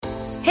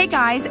Hey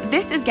guys,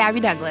 this is Gabby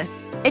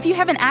Douglas. If you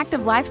have an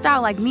active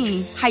lifestyle like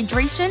me,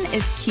 hydration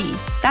is key.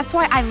 That's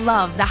why I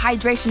love the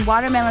Hydration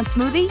Watermelon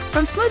Smoothie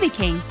from Smoothie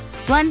King.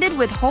 Blended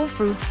with whole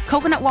fruits,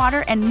 coconut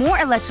water, and more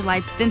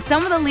electrolytes than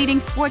some of the leading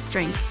sports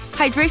drinks,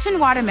 Hydration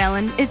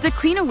Watermelon is the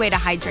cleaner way to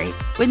hydrate,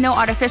 with no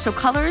artificial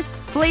colors,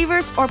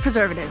 flavors, or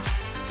preservatives.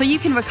 So you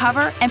can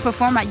recover and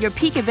perform at your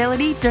peak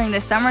ability during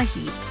the summer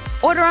heat.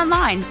 Order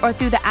online or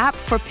through the app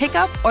for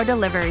pickup or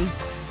delivery.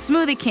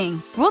 Smoothie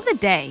King, rule the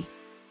day.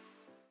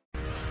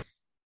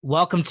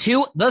 Welcome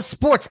to The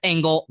Sports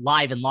Angle,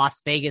 live in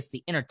Las Vegas,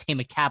 the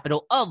entertainment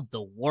capital of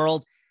the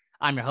world.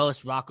 I'm your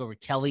host, Rocco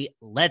Raquelli.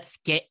 Let's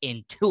get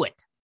into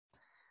it.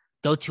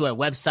 Go to our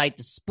website,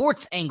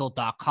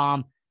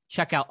 thesportsangle.com.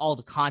 Check out all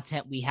the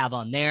content we have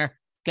on there.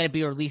 Going to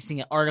be releasing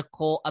an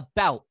article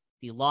about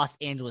the Los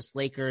Angeles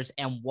Lakers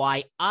and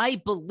why I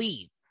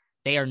believe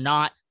they are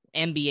not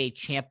NBA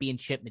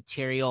championship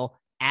material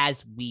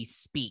as we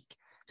speak.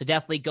 So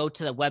definitely go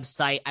to the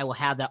website. I will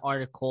have that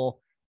article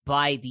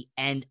by the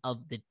end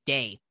of the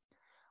day.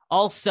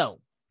 Also,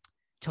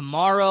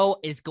 tomorrow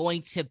is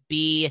going to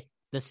be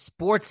the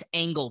Sports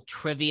Angle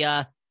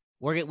Trivia.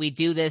 We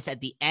do this at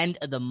the end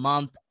of the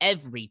month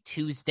every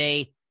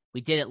Tuesday.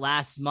 We did it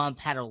last month,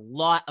 had a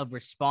lot of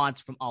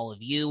response from all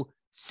of you.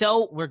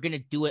 So we're going to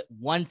do it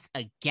once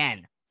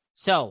again.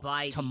 So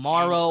by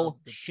tomorrow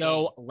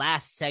show,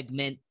 last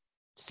segment,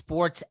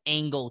 Sports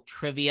Angle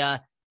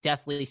Trivia.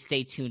 Definitely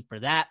stay tuned for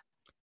that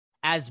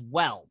as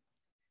well.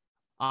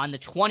 On the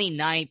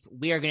 29th,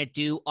 we are going to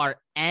do our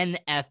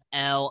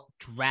NFL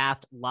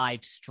Draft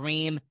live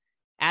stream.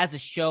 As the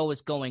show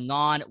is going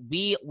on,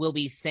 we will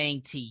be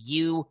saying to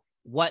you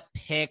what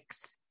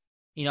picks,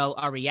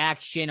 our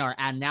reaction, our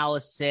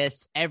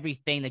analysis,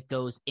 everything that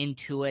goes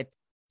into it.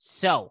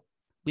 So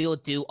we will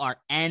do our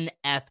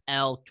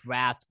NFL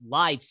Draft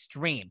live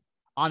stream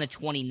on the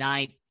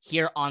 29th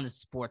here on the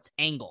Sports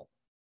Angle.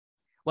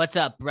 What's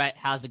up, Brett?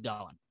 How's it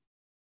going?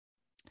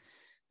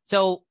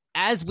 So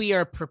as we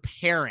are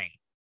preparing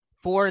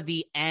for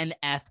the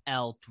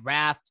NFL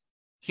Draft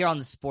here on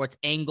the Sports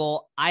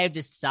Angle, I have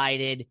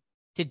decided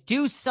to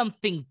do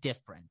something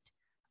different.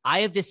 I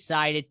have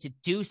decided to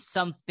do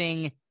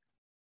something,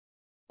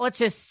 let's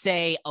just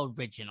say,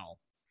 original.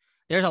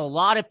 There's a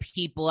lot of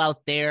people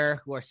out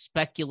there who are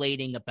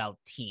speculating about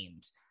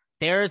teams.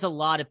 There's a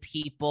lot of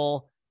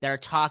people that are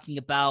talking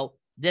about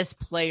this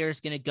player's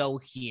going to go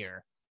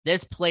here.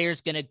 This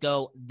player's going to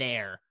go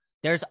there.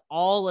 There's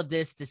all of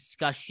this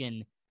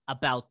discussion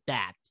about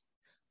that.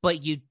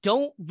 But you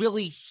don't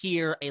really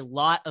hear a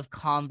lot of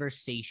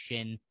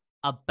conversation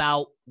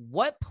about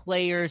what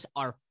players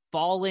are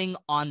falling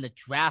on the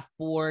draft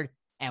board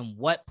and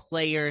what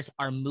players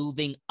are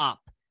moving up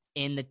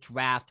in the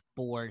draft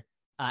board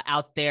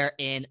out there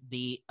in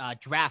the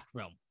draft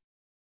room.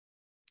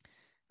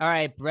 All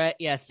right, Brett.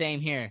 Yeah,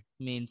 same here.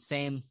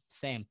 Same.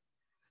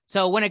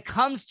 So when it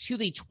comes to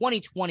the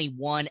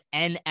 2021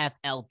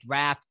 NFL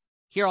Draft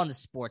here on the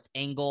Sports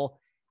Angle,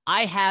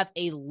 I have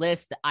a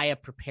list that I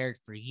have prepared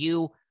for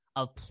you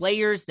of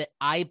players that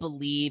I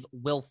believe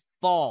will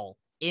fall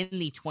in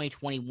the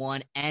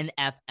 2021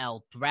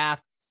 NFL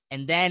Draft.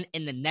 And then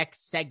in the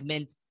next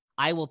segment,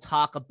 I will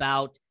talk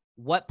about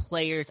what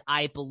players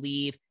I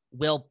believe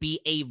will be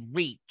a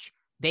reach.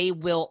 They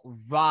will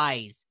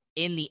rise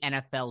in the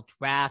NFL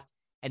Draft,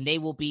 and they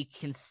will be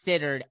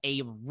considered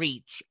a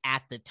reach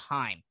at the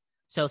time.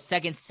 So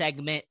second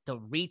segment, the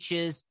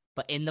reaches.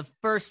 But in the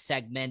first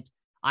segment,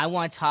 I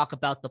want to talk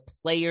about the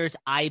players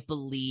I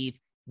believe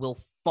will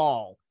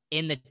fall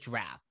in the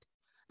draft.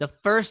 The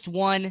first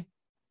one,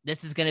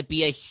 this is going to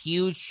be a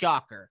huge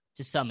shocker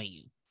to some of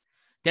you.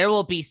 There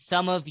will be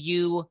some of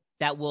you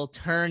that will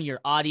turn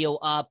your audio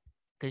up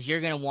because you're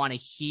going to want to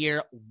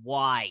hear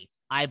why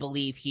I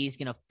believe he's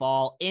going to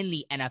fall in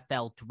the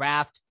NFL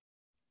Draft.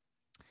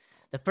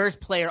 The first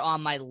player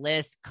on my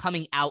list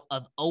coming out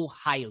of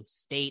Ohio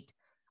State,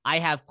 I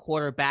have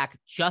quarterback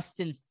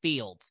Justin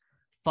Fields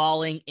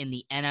falling in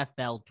the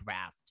NFL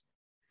Draft.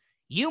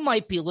 You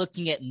might be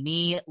looking at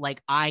me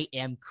like I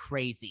am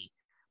crazy.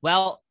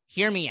 Well,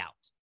 hear me out.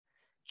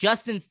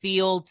 Justin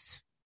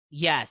Fields,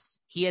 yes,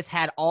 he has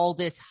had all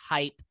this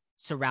hype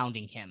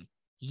surrounding him.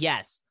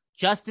 Yes,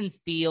 Justin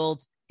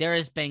Fields, there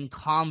has been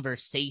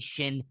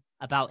conversation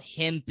about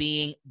him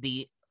being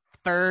the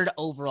third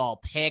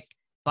overall pick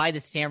by the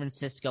San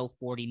Francisco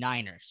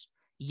 49ers.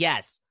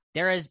 Yes,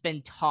 there has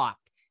been talk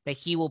that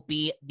he will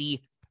be the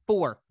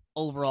fourth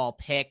overall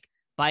pick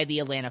by the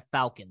Atlanta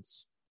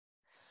Falcons.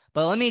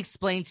 But let me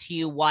explain to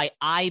you why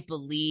I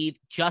believe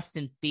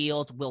Justin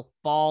Fields will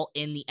fall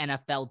in the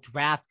NFL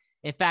Draft.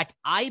 In fact,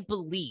 I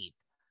believe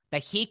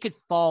that he could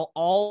fall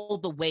all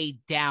the way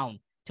down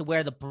to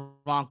where the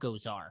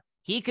Broncos are.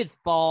 He could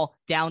fall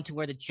down to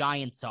where the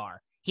Giants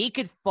are. He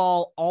could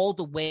fall all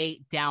the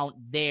way down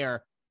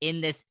there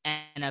in this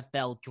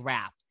NFL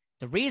Draft.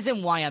 The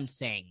reason why I'm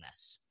saying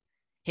this,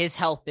 his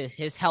health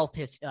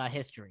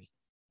history.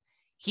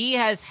 He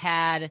has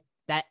had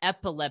that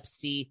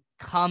epilepsy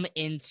come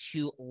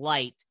into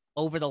light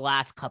over the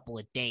last couple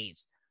of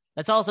days.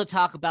 Let's also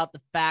talk about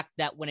the fact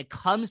that when it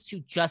comes to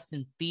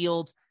Justin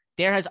Fields,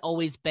 there has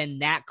always been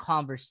that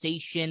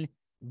conversation.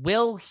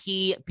 Will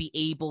he be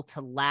able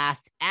to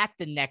last at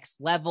the next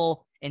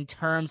level in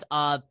terms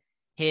of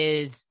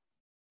his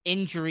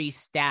injury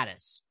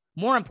status?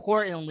 More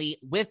importantly,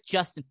 with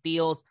Justin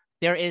Fields,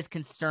 there is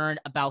concern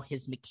about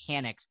his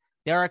mechanics.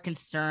 There are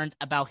concerns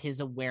about his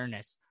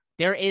awareness.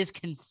 There is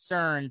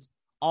concerns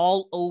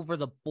all over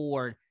the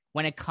board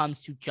when it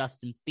comes to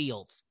Justin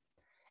Fields.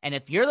 And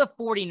if you're the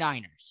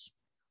 49ers,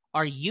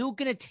 are you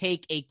going to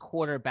take a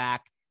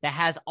quarterback that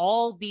has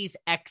all these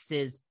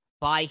X's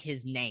by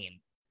his name?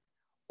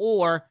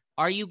 Or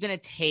are you going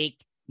to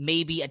take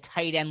maybe a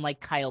tight end like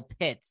Kyle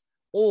Pitts,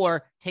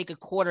 or take a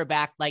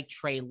quarterback like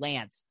Trey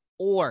Lance,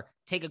 or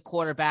take a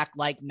quarterback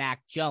like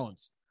Mac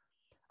Jones?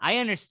 I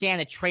understand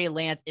that Trey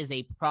Lance is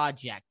a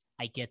project.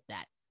 I get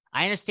that.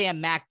 I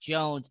understand Mac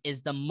Jones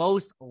is the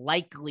most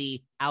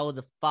likely out of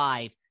the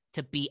 5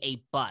 to be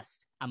a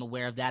bust. I'm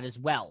aware of that as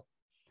well.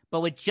 But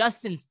with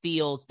Justin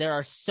Fields, there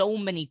are so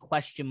many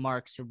question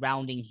marks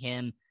surrounding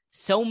him,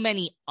 so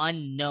many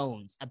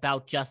unknowns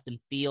about Justin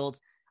Fields.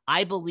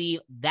 I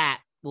believe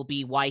that will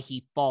be why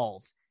he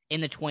falls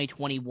in the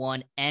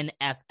 2021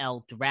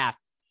 NFL Draft.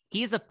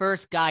 He's the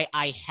first guy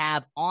I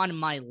have on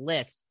my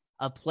list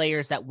of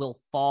players that will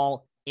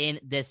fall in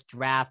this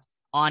draft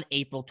on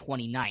April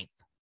 29th.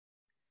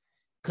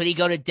 Could he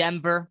go to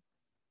Denver?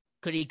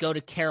 Could he go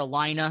to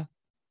Carolina?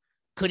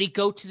 Could he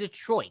go to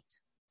Detroit?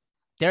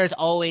 There's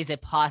always a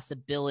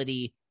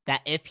possibility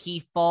that if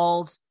he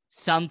falls,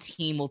 some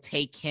team will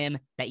take him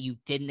that you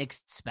didn't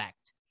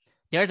expect.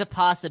 There's a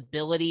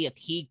possibility if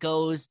he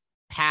goes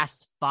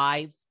past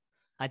 5,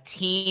 a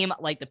team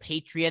like the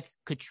Patriots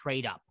could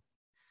trade up.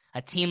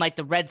 A team like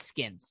the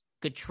Redskins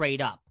could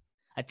trade up.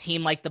 A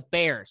team like the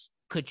Bears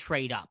could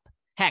trade up.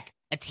 Heck,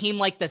 a team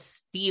like the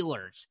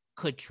Steelers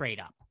could trade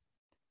up.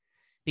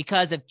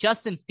 Because if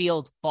Justin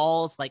Fields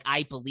falls like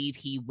I believe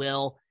he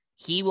will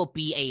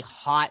be a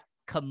hot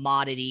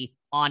commodity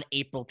on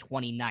April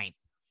 29th.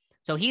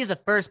 So he is the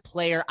first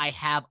player I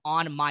have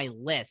on my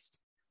list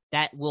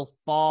that will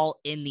fall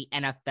in the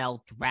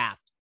NFL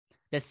draft.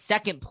 The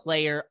second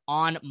player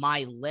on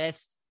my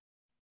list,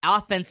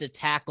 offensive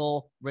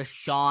tackle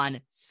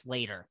Rashawn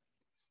Slater.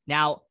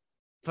 Now,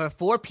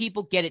 before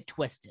people get it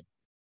twisted,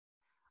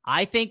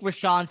 I think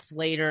Rashawn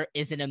Slater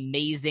is an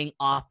amazing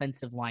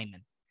offensive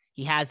lineman.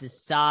 He has the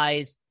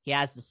size, he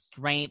has the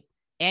strength,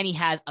 and he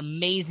has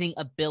amazing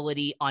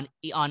ability on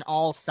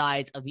all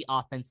sides of the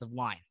offensive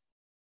line.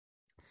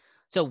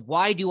 So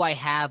why do I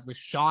have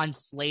Rashawn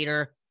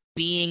Slater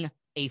being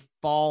a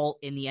fall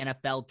in the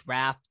NFL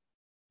draft?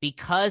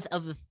 Because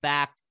of the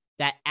fact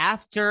that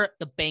after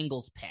the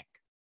Bengals pick,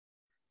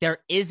 there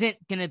isn't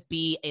going to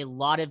be a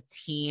lot of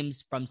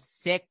teams from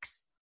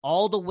 6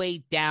 all the way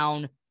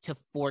down to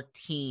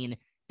 14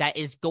 that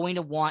is going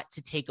to want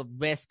to take a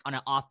risk on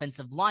an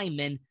offensive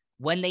lineman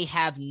when they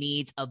have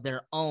needs of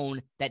their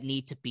own that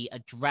need to be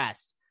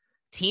addressed.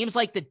 Teams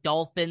like the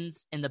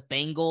Dolphins and the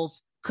Bengals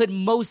could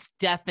most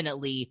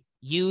definitely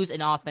use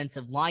an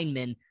offensive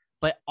lineman,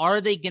 but are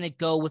they going to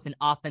go with an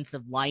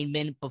offensive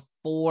lineman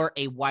before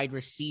a wide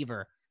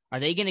receiver?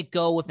 Are they going to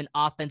go with an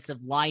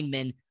offensive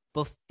lineman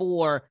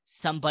before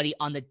somebody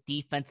on the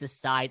defensive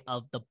side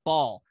of the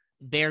ball?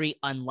 Very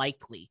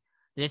unlikely.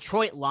 The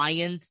Detroit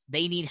Lions,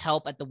 they need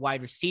help at the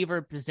wide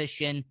receiver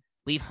position.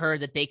 We've heard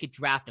that they could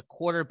draft a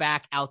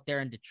quarterback out there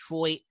in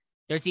Detroit.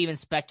 There's even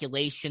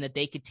speculation that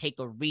they could take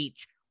a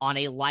reach on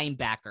a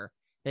linebacker.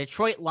 The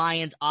Detroit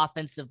Lions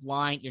offensive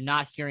line, you're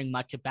not hearing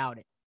much about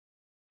it.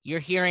 You're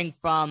hearing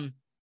from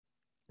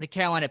the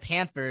Carolina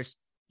Panthers,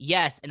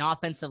 yes, an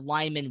offensive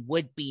lineman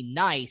would be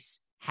nice.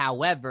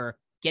 However,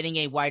 getting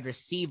a wide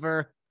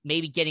receiver,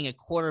 maybe getting a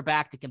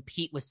quarterback to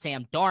compete with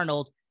Sam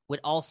Darnold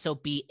would also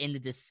be in the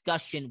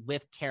discussion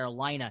with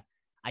Carolina.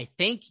 I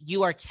think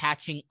you are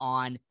catching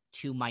on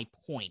to my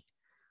point.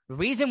 The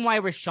reason why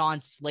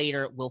Rashawn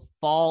Slater will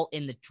fall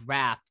in the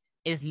draft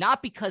is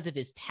not because of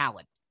his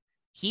talent.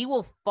 He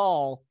will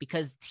fall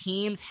because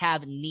teams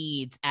have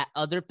needs at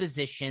other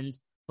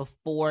positions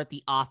before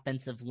the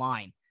offensive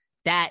line.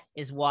 That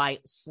is why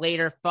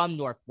Slater from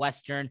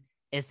Northwestern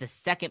is the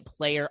second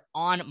player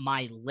on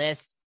my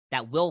list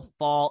that will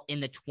fall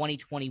in the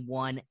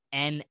 2021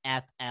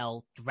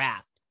 NFL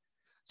draft.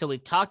 So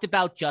we've talked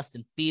about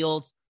Justin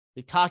Fields.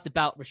 We've talked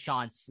about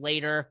Rashawn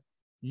Slater.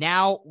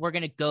 Now we're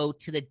going to go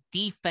to the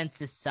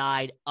defensive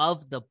side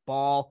of the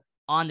ball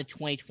on the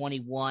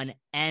 2021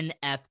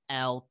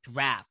 NFL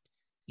draft.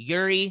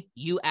 Yuri,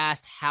 you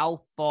asked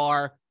how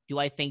far do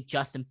I think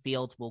Justin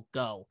Fields will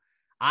go?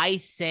 I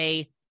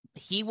say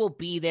he will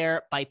be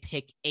there by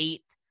pick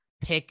 8,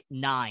 pick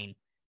 9.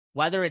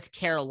 Whether it's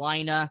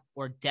Carolina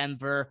or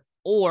Denver,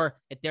 or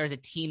if there's a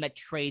team that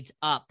trades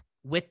up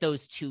with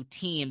those two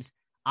teams,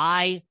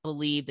 I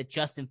believe that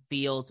Justin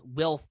Fields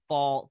will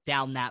fall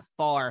down that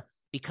far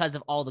because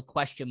of all the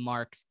question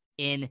marks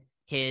in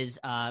his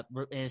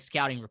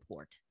scouting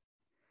report.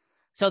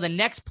 So the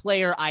next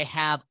player I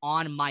have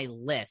on my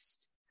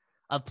list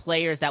of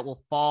players that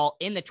will fall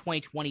in the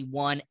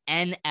 2021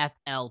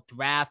 NFL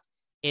draft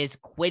is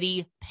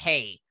Kwity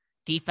Paye,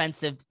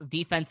 defensive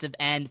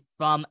end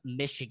from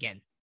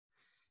Michigan.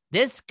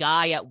 This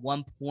guy at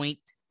one point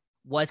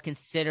was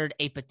considered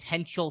a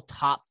potential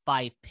top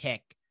 5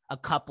 pick a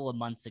couple of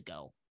months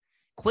ago.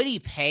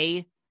 Kwity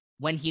Paye,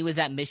 when he was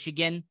at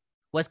Michigan,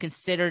 was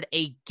considered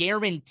a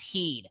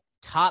guaranteed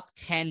top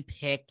 10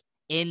 pick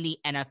in the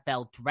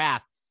NFL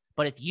draft.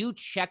 But if you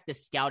check the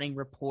scouting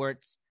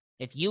reports,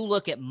 if you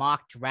look at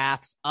mock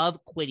drafts of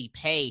Kwity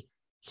Paye,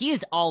 he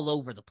is all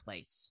over the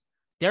place.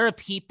 There are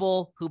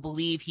people who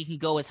believe he can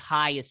go as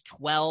high as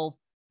 12.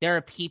 There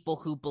are people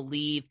who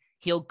believe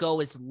he'll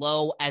go as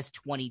low as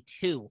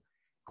 22.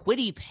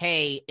 Kwity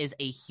Paye is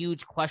a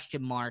huge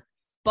question mark,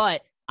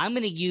 but I'm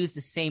going to use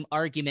the same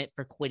argument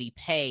for Kwity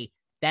Paye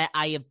that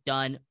I have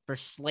done for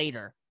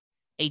Slater.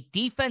 A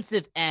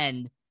defensive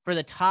end for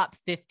the top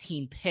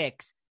 15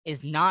 picks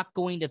is not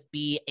going to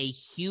be a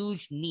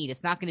huge need.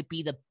 It's not going to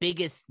be the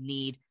biggest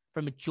need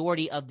for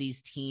majority of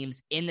these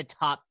teams in the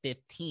top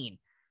 15.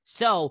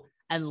 So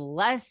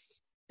unless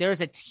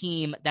there's a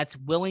team that's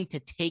willing to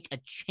take a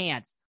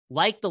chance,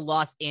 like the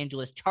Los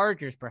Angeles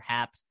Chargers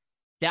perhaps,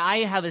 that I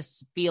have a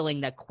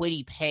feeling that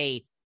Kwity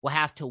Paye will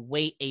have to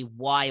wait a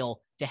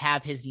while to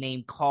have his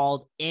name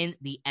called in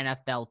the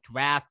NFL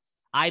draft.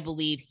 I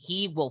believe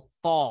he will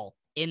fall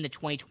in the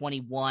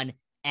 2021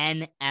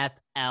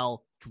 NFL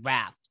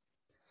draft.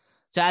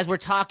 So as we're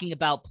talking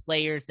about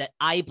players that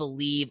I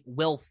believe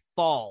will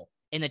fall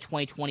in the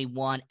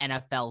 2021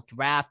 NFL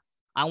draft,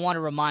 I want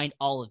to remind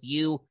all of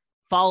you,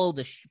 follow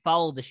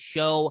the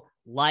show,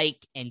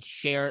 like and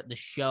share the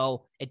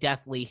show. It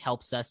definitely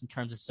helps us in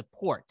terms of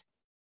support.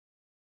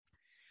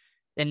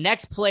 The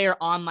next player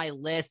on my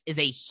list is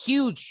a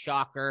huge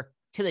shocker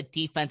to the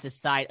defensive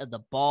side of the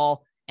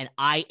ball, and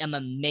I am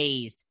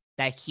amazed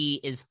that he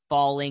is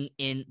falling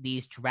in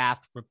these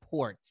draft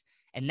reports.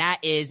 And that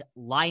is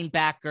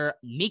linebacker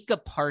Micah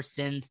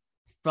Parsons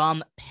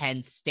from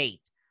Penn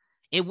State.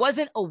 It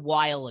wasn't a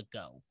while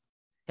ago.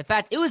 In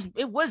fact,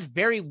 it was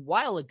very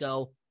while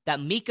ago that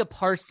Micah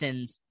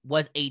Parsons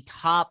was a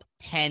top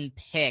 10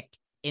 pick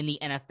in the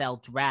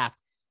NFL draft.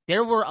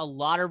 There were a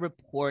lot of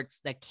reports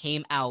that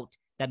came out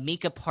that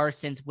Micah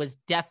Parsons was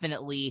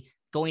definitely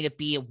going to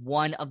be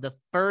one of the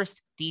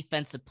first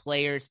defensive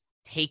players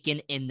taken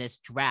in this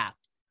draft.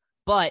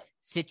 But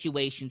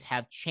situations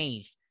have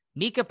changed.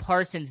 Micah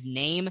Parsons'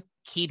 name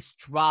keeps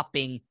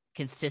dropping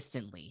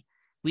consistently.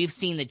 We've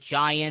seen the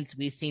Giants,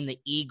 we've seen the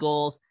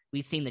Eagles,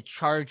 we've seen the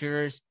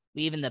Chargers,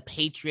 even the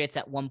Patriots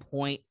at one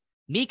point.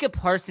 Micah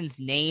Parsons'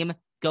 name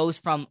goes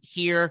from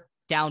here,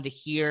 down to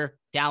here,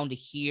 down to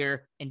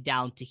here, and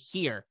down to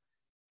here.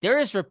 There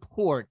is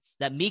reports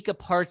that Micah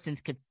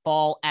Parsons could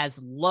fall as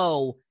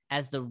low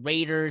as the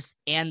Raiders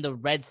and the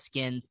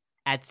Redskins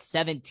at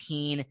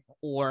 17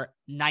 or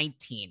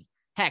 19.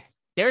 Heck,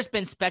 there's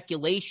been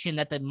speculation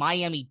that the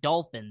Miami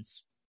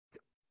Dolphins,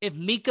 if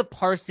Micah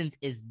Parsons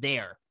is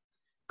there,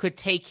 could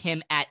take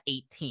him at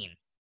 18.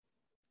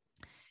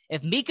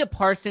 If Micah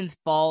Parsons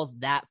falls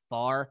that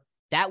far,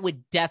 that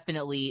would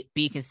definitely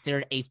be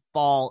considered a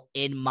fall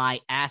in my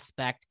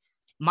aspect.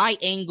 My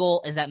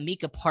angle is that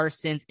Micah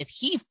Parsons, if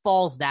he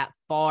falls that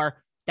far,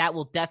 that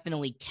will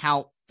definitely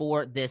count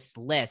for this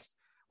list.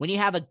 When you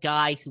have a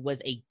guy who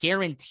was a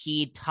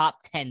guaranteed top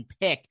 10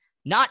 pick,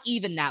 not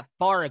even that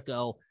far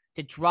ago,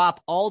 to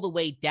drop all the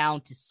way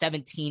down to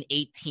 17,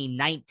 18,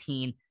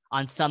 19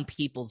 on some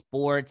people's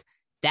boards,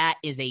 that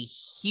is a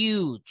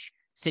huge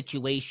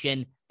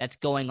situation that's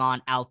going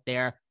on out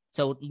there.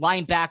 So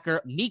linebacker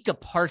Micah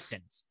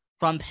Parsons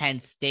from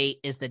Penn State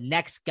is the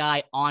next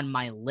guy on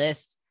my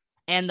list.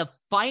 And the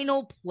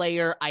final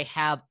player I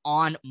have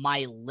on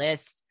my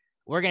list,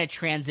 we're going to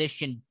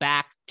transition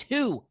back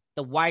to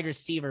the wide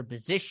receiver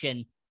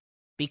position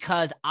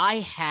because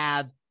I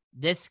have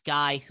this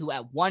guy who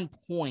at one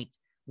point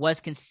was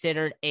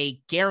considered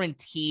a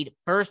guaranteed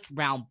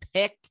first-round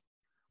pick.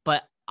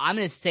 But I'm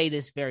going to say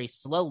this very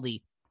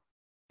slowly.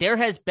 There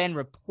has been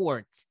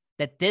reports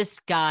that this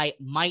guy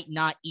might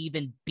not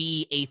even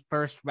be a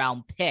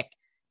first-round pick.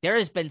 There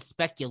has been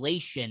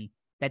speculation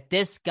that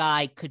this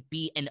guy could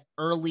be an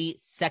early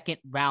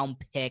second-round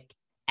pick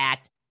at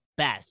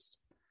best.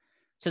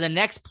 So the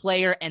next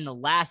player and the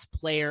last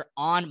player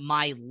on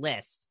my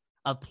list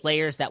of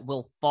players that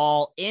will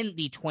fall in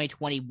the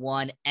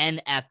 2021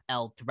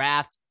 NFL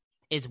Draft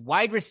is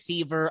wide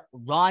receiver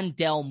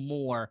Rondale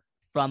Moore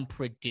from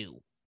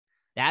Purdue.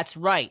 That's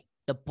right,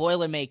 the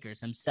Boilermakers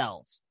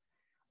themselves.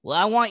 Well,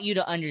 I want you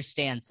to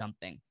understand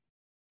something.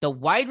 The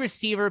wide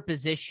receiver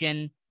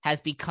position has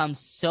become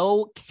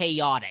so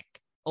chaotic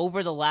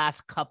over the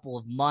last couple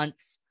of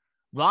months.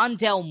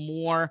 Rondale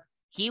Moore,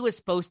 he was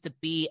supposed to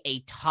be a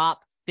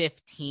top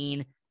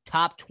 15,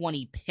 top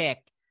 20 pick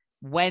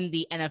when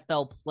the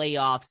NFL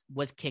playoffs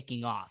was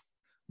kicking off.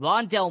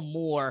 Rondale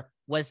Moore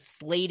was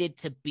slated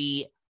to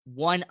be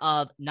one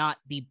of not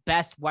the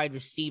best wide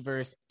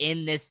receivers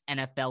in this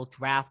NFL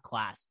draft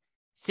class.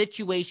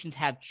 Situations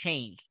have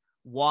changed.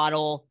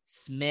 Waddle,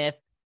 Smith,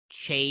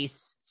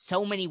 Chase,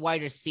 so many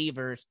wide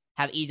receivers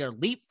have either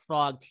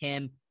leapfrogged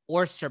him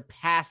or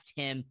surpassed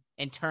him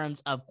in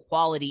terms of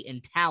quality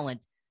and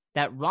talent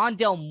that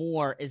Rondale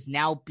Moore is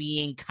now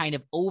being kind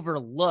of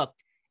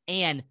overlooked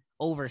and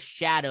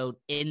overshadowed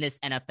in this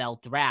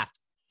NFL draft.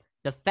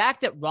 The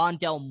fact that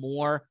Rondale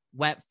Moore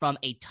went from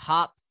a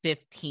top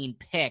 15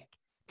 pick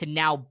to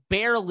now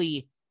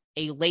barely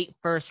a late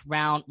first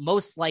round,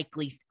 most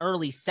likely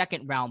early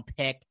second round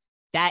pick,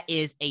 that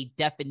is a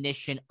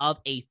definition of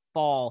a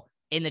fall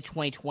in the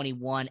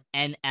 2021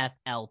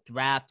 NFL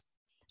draft.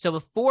 So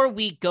before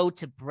we go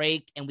to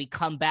break and we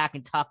come back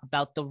and talk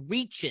about the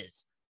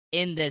reaches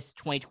in this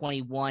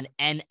 2021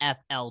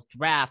 NFL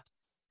draft,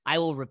 I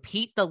will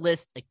repeat the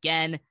list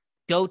again,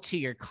 go to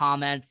your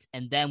comments,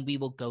 and then we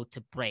will go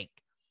to break.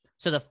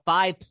 So the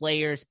 5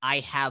 players I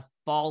have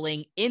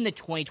falling in the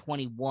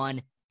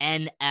 2021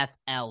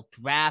 NFL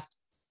draft: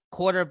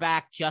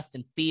 quarterback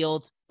Justin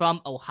Fields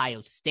from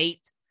Ohio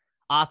State,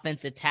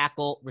 offensive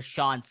tackle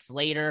Rashawn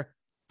Slater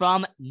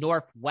from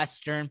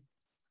Northwestern,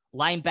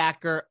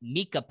 linebacker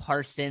Micah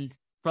Parsons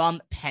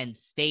from Penn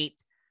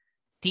State,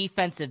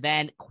 defensive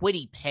end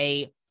Kwity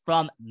Paye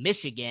from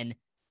Michigan,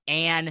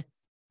 and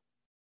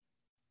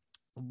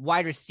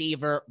wide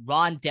receiver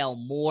Rondale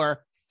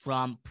Moore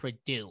from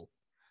Purdue.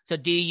 So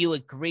do you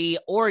agree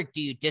or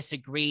do you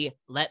disagree?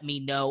 Let me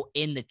know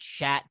in the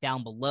chat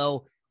down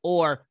below,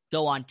 or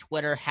go on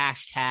Twitter,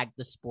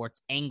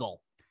 #TheSportsAngle.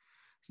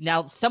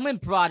 Now, someone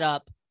brought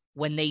up,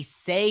 when they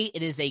say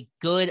it is a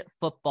good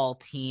football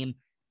team,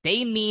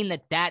 they mean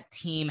that that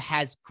team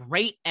has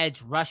great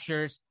edge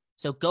rushers,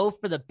 so go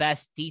for the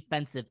best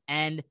defensive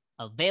end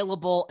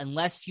available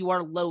unless you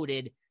are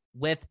loaded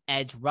with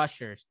edge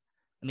rushers.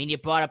 I mean, you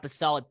brought up a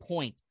solid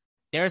point.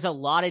 There's a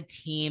lot of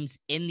teams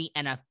in the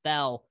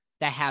NFL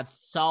that have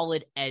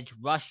solid edge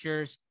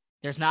rushers.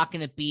 There's not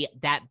going to be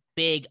that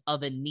big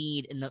of a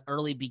need in the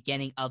early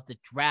beginning of the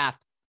draft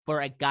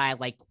for a guy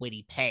like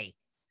Kwity Paye.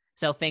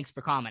 So thanks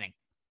for commenting.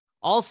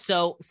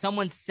 Also,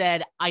 someone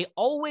said, I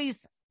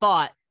always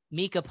thought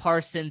Micah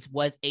Parsons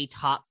was a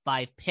top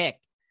 5 pick.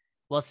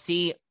 Well,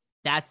 see,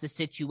 that's the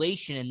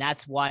situation, and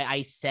that's why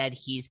I said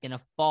he's going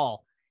to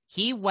fall.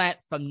 He went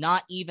from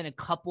not even a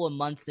couple of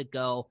months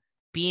ago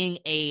being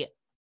a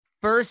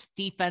first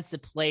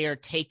defensive player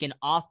taken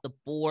off the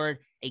board,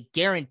 a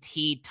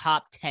guaranteed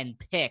top 10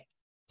 pick,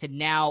 to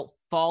now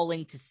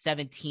falling to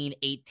 17,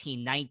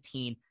 18,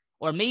 19,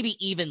 or maybe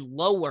even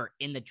lower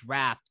in the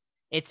draft.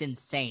 It's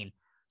insane.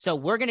 So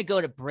we're going to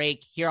go to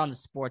break here on the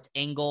Sports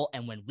Angle,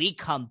 and when we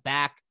come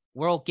back,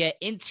 we'll get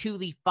into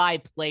the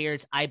 5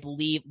 players I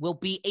believe will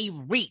be a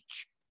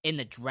reach in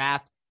the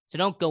draft. So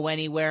don't go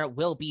anywhere.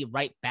 We'll be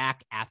right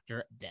back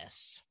after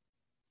this.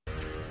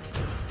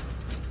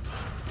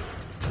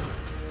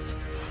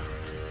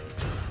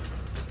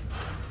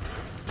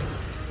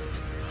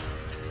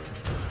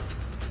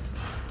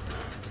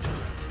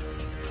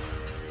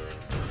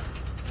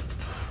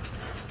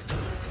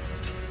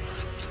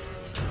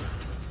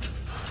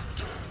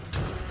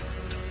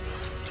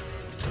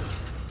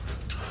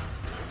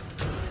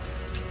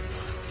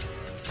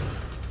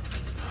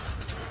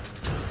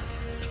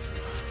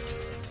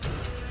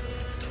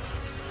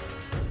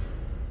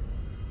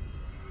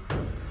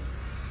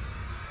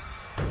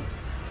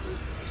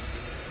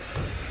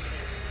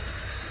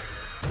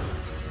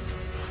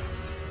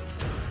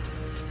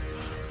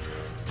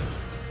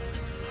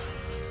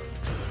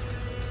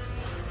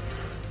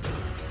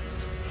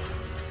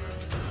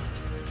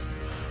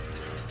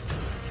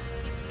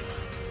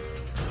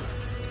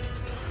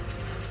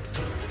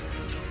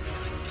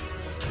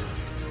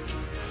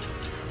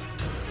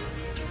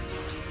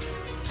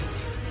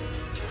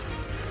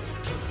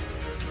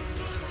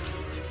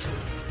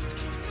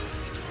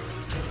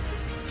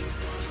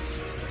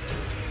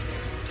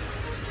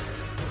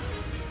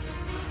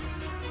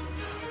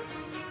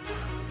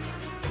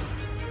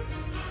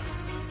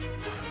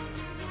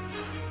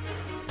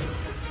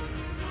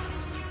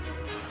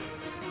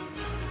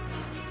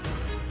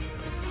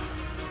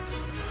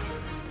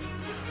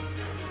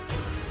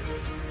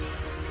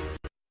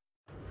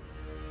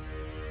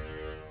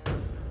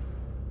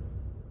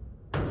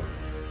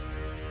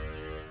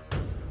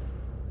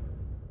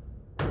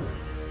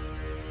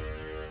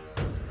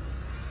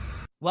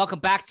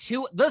 Welcome back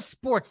to the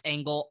Sports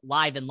Angle,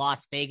 live in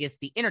Las Vegas,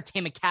 the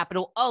entertainment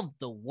capital of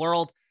the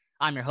world.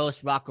 I'm your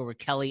host, Rocco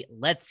Raquelli.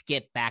 Let's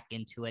get back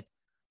into it.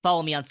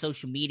 Follow me on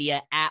social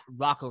media at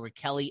Rocco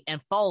Raquelli,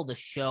 and follow the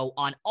show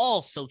on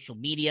all social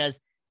medias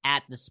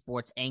at the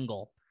Sports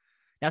Angle.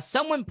 Now,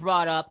 someone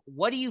brought up,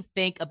 what do you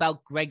think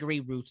about Gregory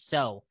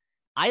Rousseau?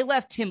 I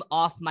left him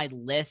off my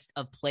list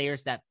of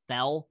players that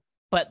fell,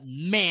 but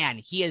man,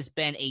 he has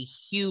been a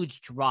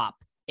huge drop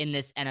in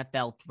this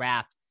NFL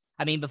draft.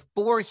 I mean,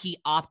 before he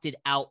opted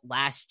out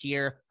last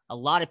year, a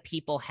lot of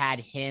people had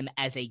him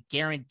as a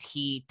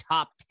guaranteed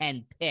top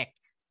 10 pick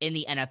in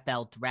the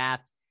NFL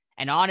draft.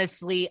 And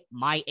honestly,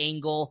 my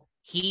angle,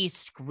 he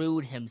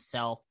screwed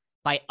himself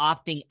by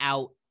opting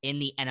out in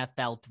the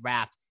NFL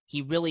draft.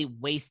 He really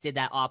wasted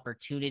that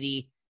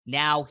opportunity.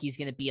 Now he's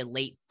going to be a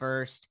late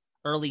first,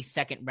 early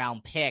second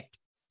round pick.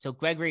 So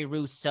Gregory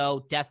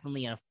Rousseau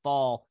definitely in a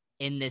fall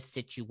in this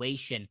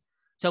situation.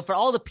 So for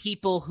all the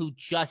people who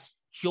just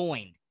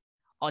joined,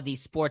 on the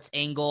sports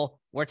angle,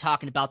 we're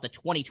talking about the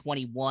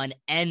 2021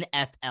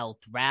 NFL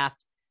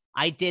draft.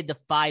 I did the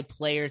 5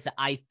 players that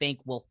I think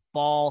will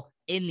fall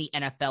in the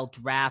NFL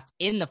draft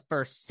in the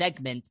first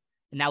segment,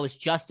 and that was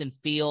Justin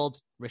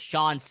Fields,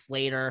 Rashawn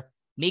Slater,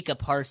 Micah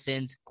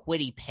Parsons,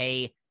 Kwity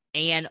Paye,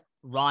 and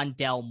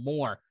Rondale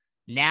Moore.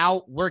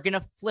 Now we're going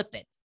to flip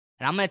it,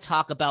 and I'm going to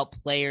talk about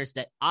players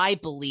that I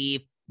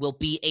believe will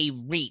be a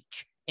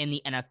reach in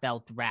the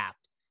NFL draft.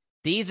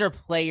 These are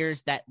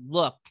players that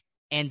look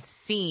and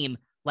seem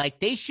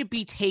like they should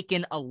be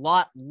taken a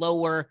lot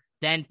lower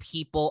than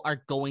people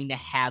are going to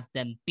have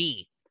them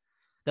be.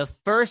 The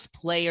first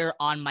player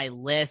on my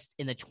list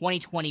in the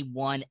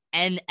 2021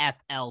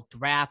 NFL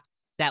draft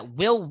that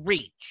will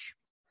reach,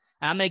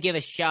 and I'm going to give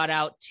a shout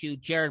out to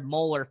Jared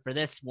Moeller for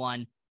this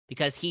one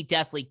because he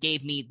definitely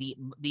gave me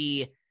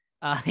the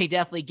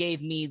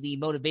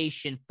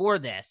motivation for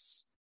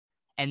this,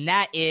 and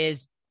that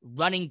is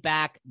running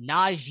back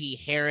Najee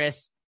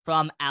Harris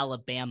from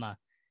Alabama.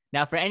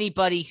 Now, for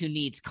anybody who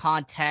needs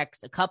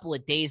context, a couple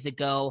of days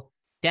ago,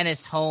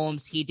 Dennis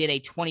Holmes, he did a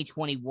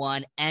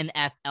 2021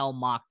 NFL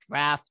mock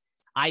draft.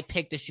 I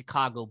picked the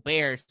Chicago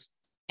Bears,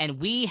 and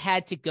we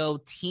had to go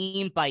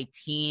team by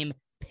team,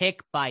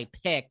 pick by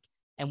pick,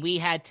 and we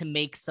had to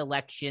make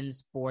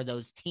selections for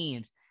those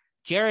teams.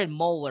 Jared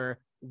Moeller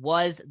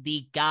was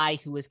the guy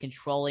who was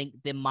controlling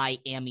the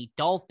Miami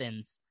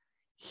Dolphins.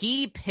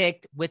 He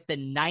picked with the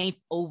 9th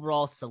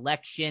overall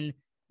selection,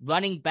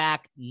 running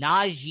back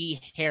Najee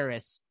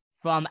Harris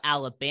from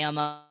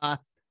Alabama.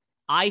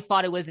 I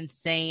thought it was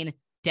insane.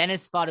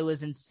 Dennis thought it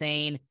was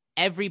insane.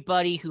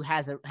 Everybody who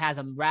has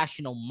a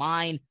rational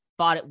mind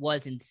thought it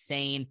was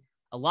insane.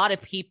 A lot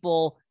of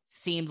people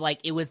seemed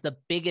like it was the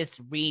biggest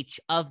reach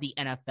of the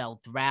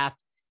NFL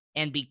draft.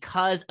 And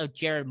because of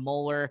Jared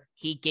Moeller,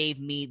 he gave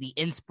me the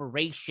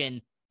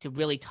inspiration to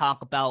really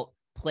talk about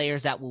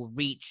players that will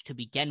reach to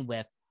begin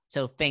with.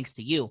 So thanks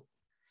to you.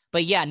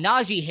 But yeah,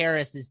 Najee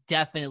Harris is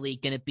definitely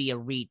going to be a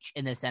reach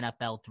in this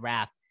NFL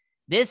draft.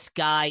 This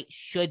guy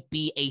should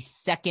be a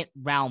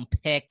second-round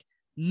pick,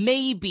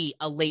 maybe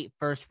a late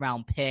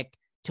first-round pick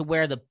to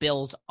where the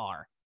Bills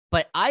are.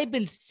 But I've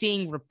been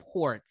seeing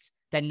reports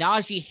that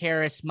Najee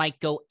Harris might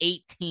go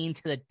 18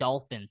 to the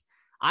Dolphins.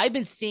 I've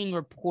been seeing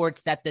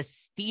reports that the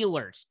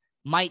Steelers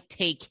might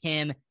take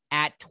him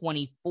at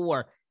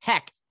 24.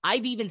 Heck,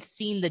 I've even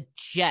seen the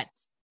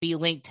Jets be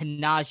linked to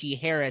Najee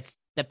Harris,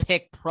 the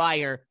pick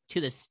prior to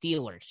the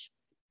Steelers.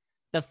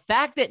 The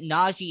fact that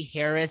Najee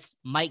Harris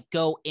might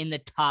go in the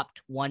top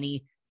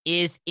 20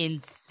 is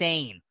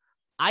insane.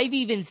 I've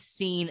even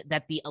seen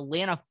that the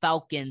Atlanta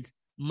Falcons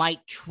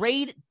might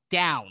trade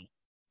down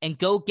and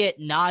go get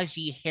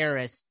Najee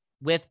Harris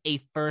with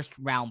a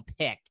first-round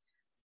pick.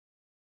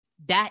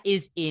 That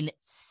is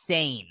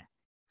insane.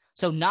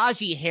 So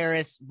Najee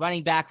Harris,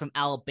 running back from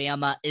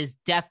Alabama, is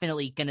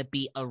definitely going to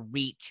be a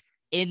reach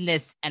in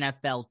this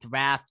NFL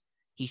draft.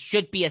 He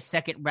should be a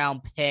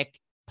second-round pick,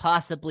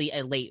 possibly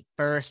a late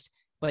first,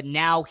 but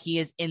now he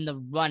is in the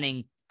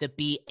running to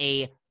be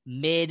a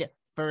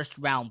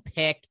mid-first-round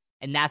pick,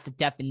 and that's the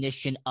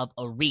definition of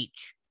a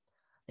reach.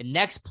 The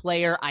next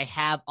player I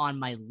have on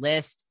my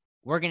list,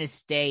 we're going to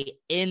stay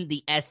in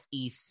the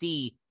SEC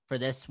for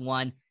this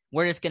one.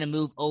 We're just going to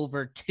move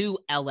over to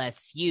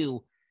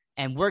LSU,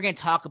 and we're going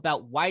to talk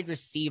about wide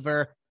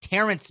receiver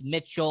Terrence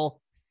Mitchell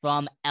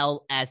from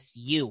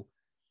LSU.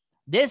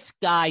 This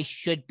guy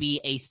should be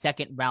a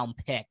second-round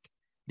pick.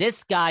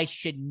 This guy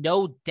should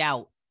no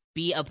doubt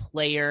be a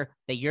player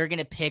that you're going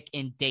to pick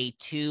in day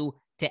 2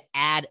 to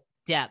add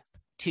depth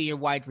to your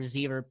wide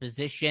receiver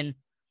position.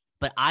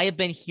 But I have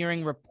been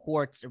hearing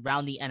reports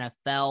around the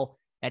NFL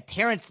that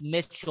Terrence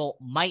Mitchell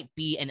might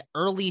be an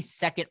early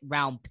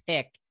second-round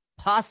pick,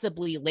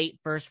 possibly late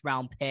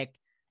first-round pick,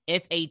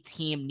 if a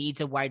team needs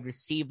a wide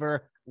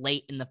receiver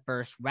late in the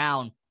first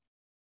round.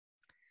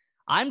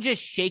 I'm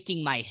just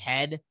shaking my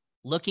head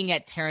looking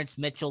at Terrence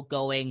Mitchell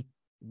going,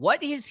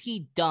 what has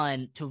he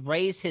done to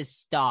raise his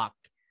stock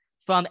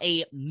from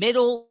a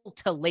middle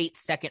to late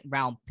second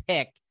round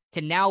pick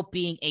to now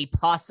being a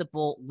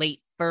possible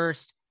late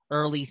first,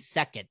 early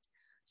second?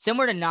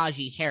 Similar to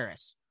Najee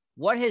Harris,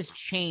 what has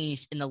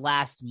changed in the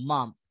last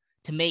month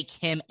to make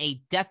him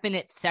a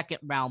definite second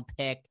round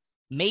pick,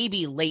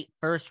 maybe late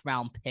first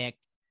round pick,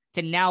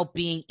 to now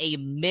being a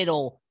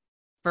middle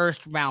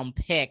first round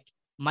pick,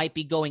 might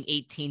be going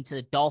 18 to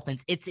the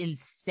Dolphins? It's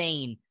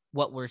insane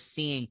what we're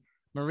seeing.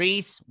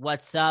 Maurice,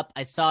 what's up?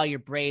 I saw your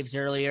Braves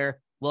earlier.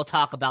 We'll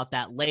talk about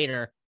that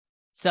later.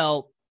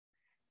 So,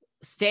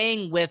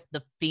 staying with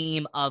the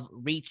theme of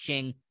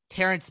reaching,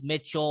 Terrence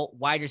Mitchell,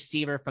 wide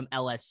receiver from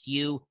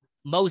LSU,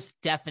 most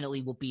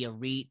definitely will be a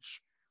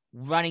reach.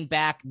 Running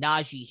back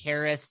Najee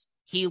Harris,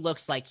 he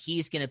looks like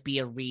he's going to be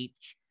a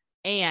reach.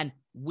 And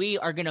we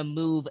are going to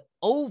move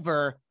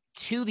over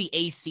to the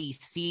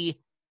ACC,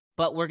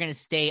 but we're going to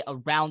stay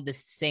around the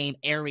same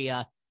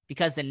area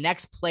because the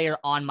next player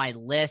on my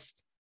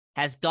list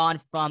has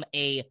gone from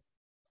a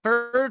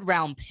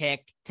third-round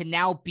pick to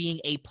now being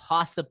a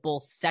possible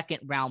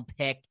second-round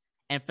pick.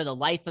 And for the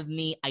life of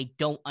me, I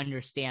don't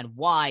understand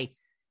why.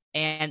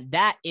 and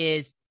that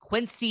is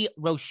Quincy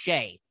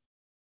Roche.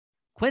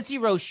 Quincy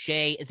Roche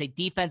is a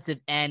defensive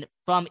end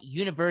from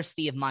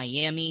University of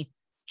Miami.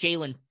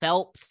 Jalen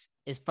Phelps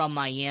is from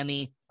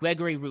Miami.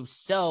 Gregory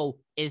Rousseau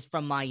is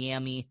from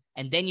Miami.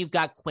 And then you've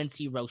got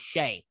Quincy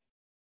Roche.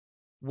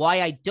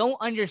 Why I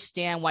don't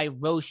understand why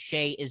Roche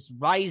is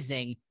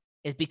rising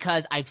is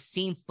because I've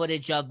seen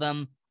footage of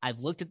him. I've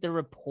looked at the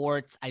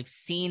reports. I've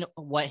seen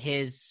what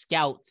his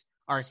scouts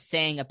are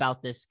saying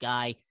about this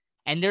guy.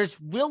 And there's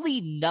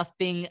really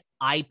nothing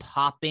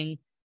eye-popping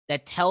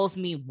that tells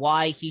me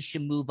why he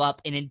should move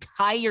up an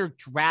entire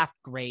draft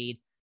grade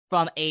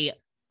from a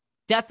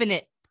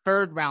definite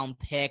third-round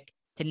pick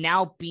to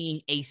now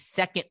being a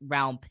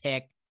second-round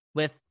pick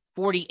with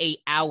 48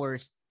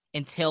 hours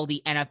until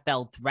the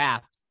NFL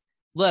draft.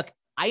 Look,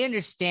 I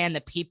understand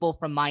that people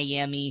from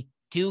Miami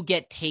do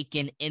get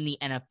taken in the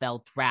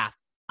NFL draft.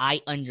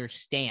 I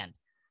understand.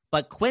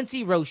 But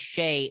Quincy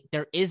Roche,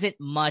 there isn't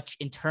much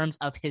in terms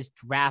of his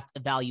draft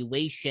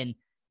evaluation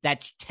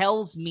that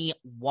tells me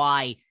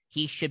why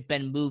he should have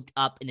been moved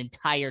up an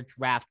entire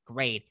draft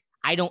grade.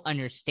 I don't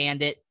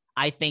understand it.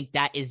 I think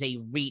that is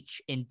a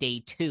reach in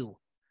day 2.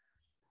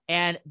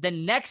 And the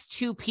next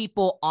 2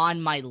 people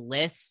on my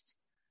list,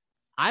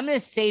 I'm going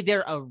to say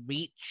they're a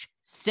reach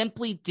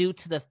simply due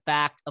to the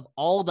fact of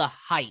all the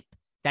hype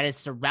that is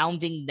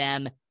surrounding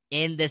them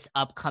in this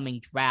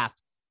upcoming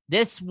draft.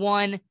 This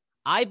one,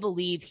 I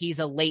believe he's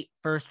a late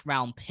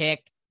first-round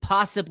pick,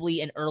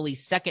 possibly an early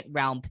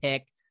second-round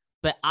pick,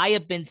 but I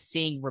have been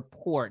seeing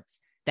reports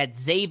that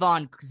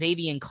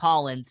Zavion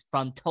Collins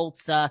from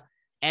Tulsa,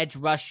 edge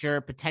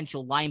rusher,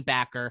 potential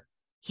linebacker,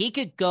 he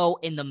could go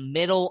in the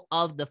middle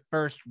of the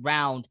first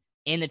round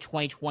in the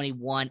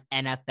 2021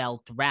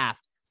 NFL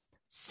draft.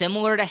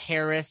 Similar to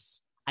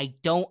Harris, I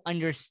don't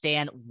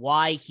understand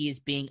why he is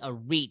being a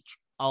reach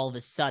all of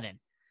a sudden.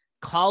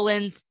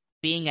 Collins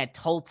being at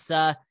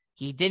Tulsa,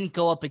 he didn't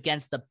go up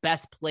against the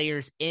best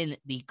players in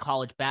the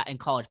college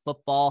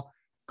football.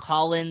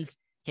 Collins,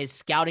 his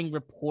scouting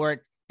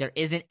report, there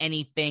isn't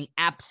anything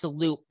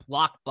absolute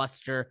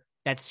blockbuster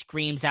that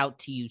screams out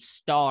to you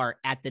star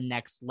at the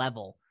next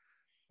level.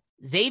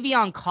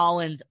 Zavion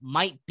Collins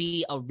might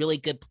be a really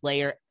good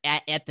player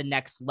at the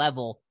next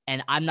level,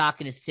 and I'm not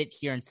going to sit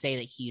here and say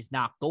that he's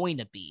not going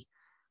to be.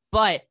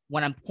 But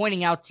what I'm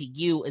pointing out to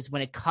you is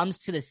when it comes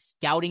to the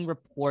scouting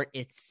report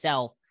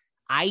itself,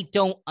 I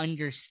don't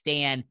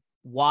understand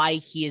why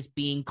he is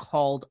being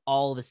called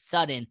all of a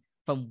sudden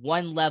from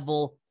one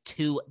level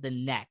to the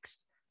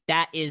next.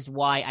 That is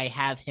why I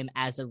have him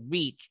as a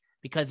reach,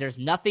 because there's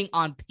nothing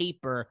on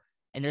paper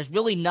and there's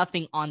really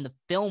nothing on the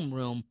film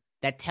room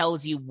that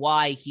tells you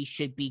why he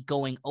should be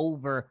going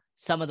over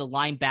some of the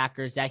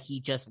linebackers that he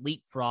just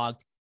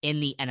leapfrogged in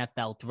the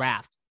NFL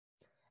draft.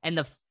 And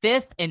the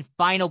 5th and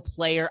final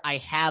player I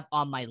have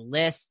on my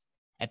list,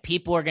 and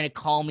people are going to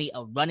call me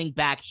a running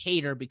back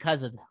hater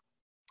because of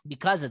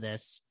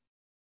this,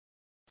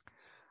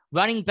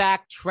 running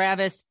back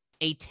Travis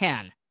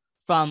Etienne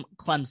from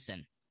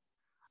Clemson.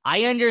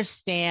 I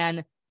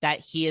understand that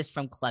he is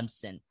from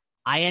Clemson.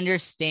 I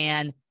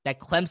understand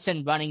that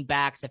Clemson running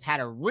backs have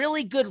had a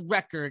really good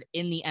record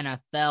in the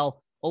NFL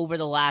over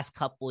the last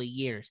couple of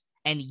years.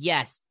 And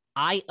yes,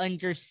 I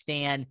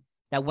understand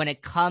that when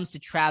it comes to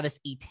Travis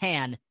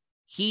Etienne,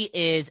 he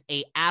is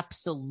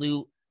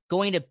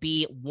going to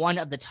be one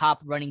of the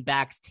top running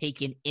backs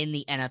taken in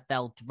the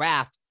NFL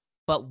draft.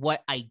 But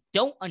what I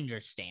don't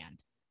understand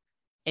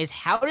is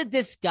how did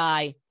this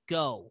guy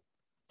go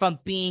from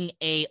being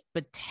a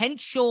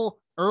potential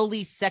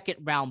early second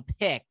round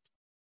pick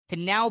to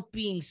now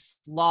being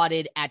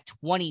slotted at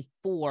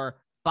 24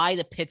 by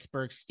the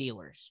Pittsburgh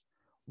Steelers?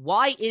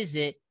 Why is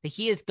it that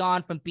he has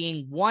gone from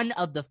being one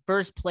of the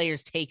first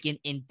players taken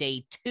in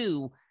day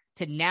 2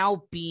 to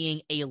now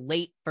being a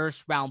late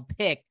first round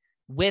pick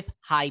with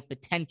high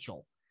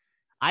potential?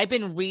 I've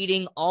been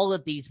reading all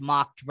of these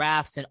mock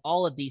drafts and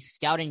all of these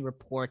scouting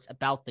reports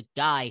about the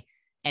guy,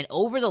 and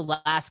over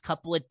the last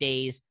couple of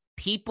days,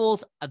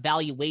 people's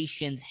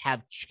evaluations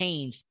have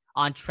changed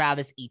on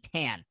Travis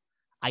Etienne.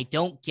 I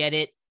don't get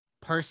it.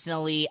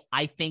 Personally,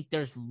 I think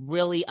there's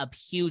really a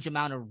huge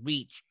amount of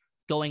reach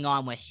going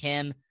on with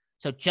him.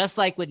 So just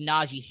like with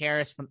Najee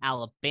Harris from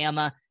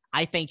Alabama,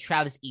 I think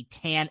Travis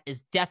Etienne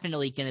is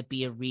definitely going to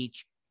be a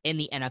reach in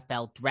the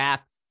NFL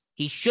draft.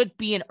 He should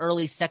be an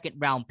early second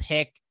round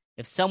pick.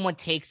 If someone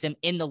takes him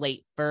in the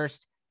late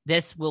first,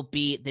 this will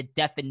be the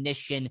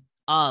definition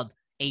of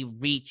a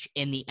reach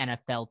in the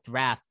NFL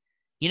draft.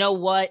 You know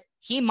what?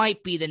 He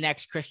might be the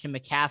next Christian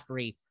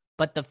McCaffrey,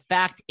 but the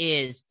fact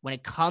is, when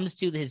it comes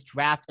to his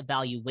draft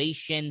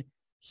evaluation,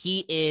 he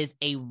is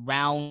a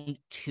round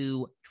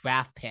 2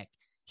 draft pick.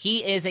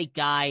 He is a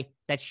guy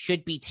that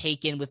should be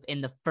taken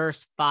within the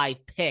first 5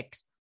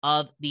 picks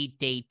of the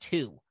day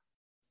 2.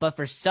 But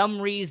for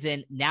some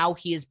reason, now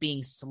he is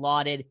being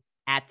slotted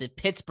at the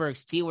Pittsburgh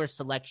Steelers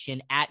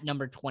selection at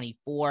number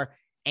 24,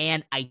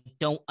 and I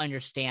don't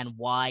understand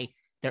why.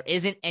 There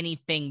isn't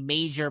anything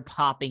major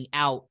popping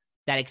out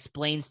that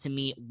explains to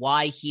me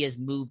why he has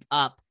moved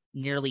up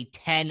nearly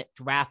 10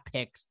 draft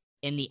picks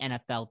in the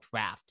NFL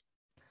draft.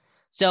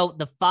 So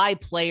the 5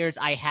 players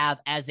I have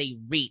as a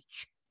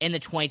reach in the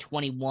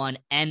 2021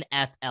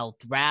 NFL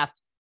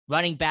Draft: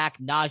 running back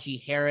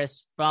Najee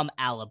Harris from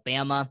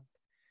Alabama.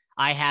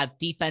 I have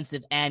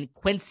defensive end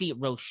Quincy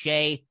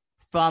Roche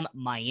from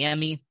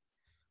Miami.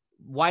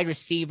 Wide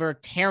receiver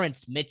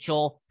Terrence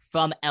Mitchell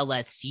from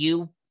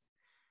LSU.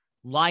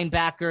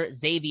 Linebacker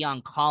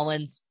Zavion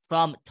Collins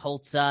from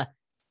Tulsa.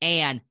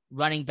 And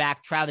running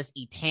back Travis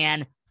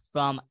Etienne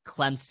from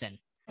Clemson.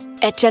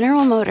 At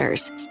General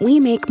Motors, we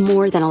make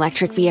more than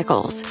electric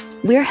vehicles.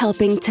 We're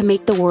helping to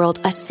make the world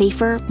a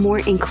safer, more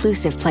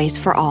inclusive place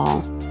for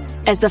all.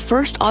 As the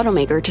first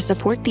automaker to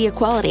support the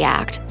Equality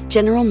Act,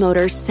 General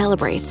Motors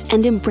celebrates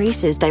and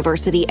embraces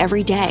diversity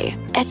every day,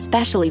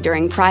 especially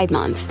during Pride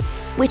Month.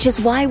 Which is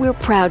why we're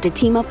proud to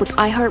team up with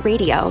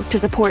iHeartRadio to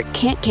support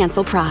Can't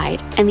Cancel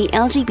Pride and the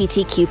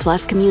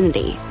LGBTQ+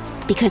 community.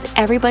 Because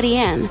everybody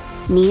in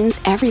means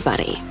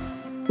everybody.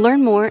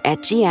 Learn more at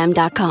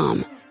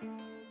gm.com.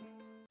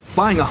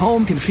 Buying a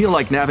home can feel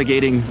like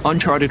navigating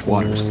uncharted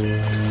waters.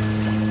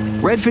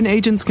 Redfin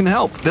agents can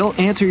help. They'll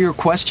answer your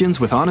questions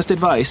with honest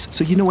advice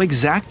so you know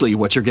exactly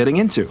what you're getting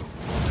into.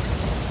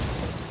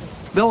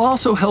 They'll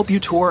also help you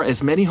tour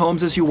as many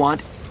homes as you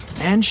want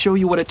and show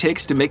you what it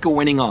takes to make a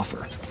winning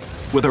offer.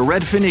 With a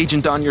Redfin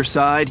agent on your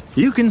side,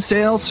 you can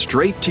sail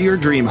straight to your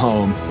dream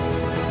home.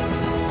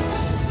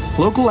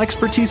 Local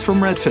expertise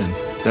from Redfin.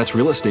 That's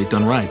real estate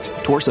done right.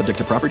 Tour subject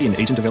to property and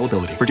agent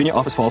availability. Virginia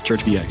Office Falls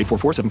Church, VA,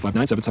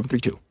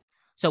 844-759-7732.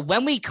 So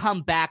when we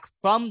come back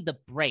from the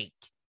break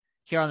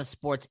here on the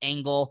Sports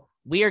Angle,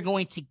 we are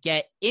going to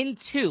get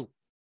into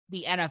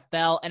the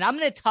NFL, and I'm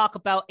going to talk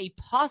about a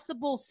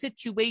possible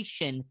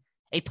situation,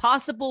 a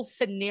possible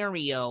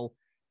scenario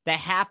that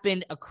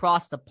happened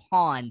across the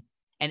pond.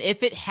 And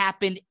if it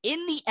happened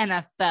in the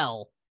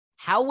NFL,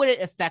 how would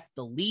it affect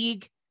the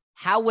league?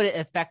 How would it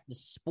affect the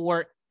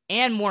sport?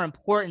 And more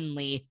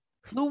importantly,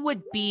 who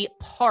would be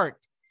part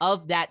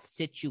of that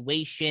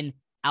situation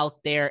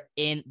out there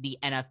in the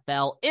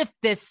NFL if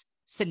this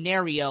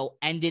scenario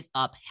ended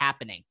up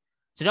happening?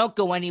 So don't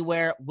go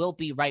anywhere. We'll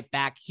be right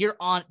back here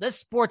on the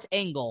Sports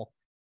Angle.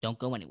 Don't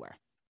go anywhere.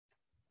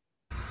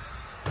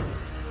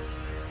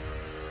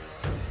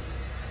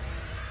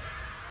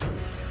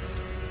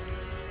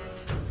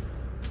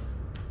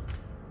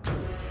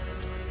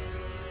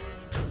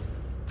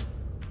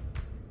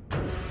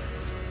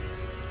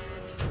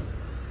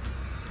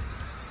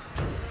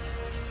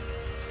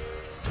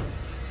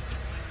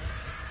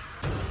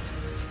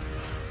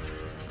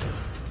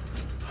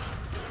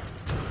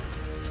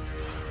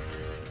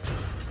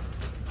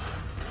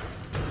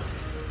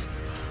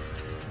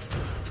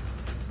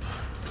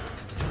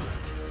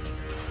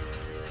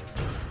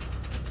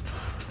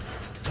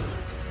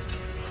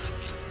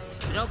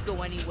 Don't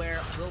go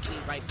anywhere. We'll be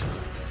right back.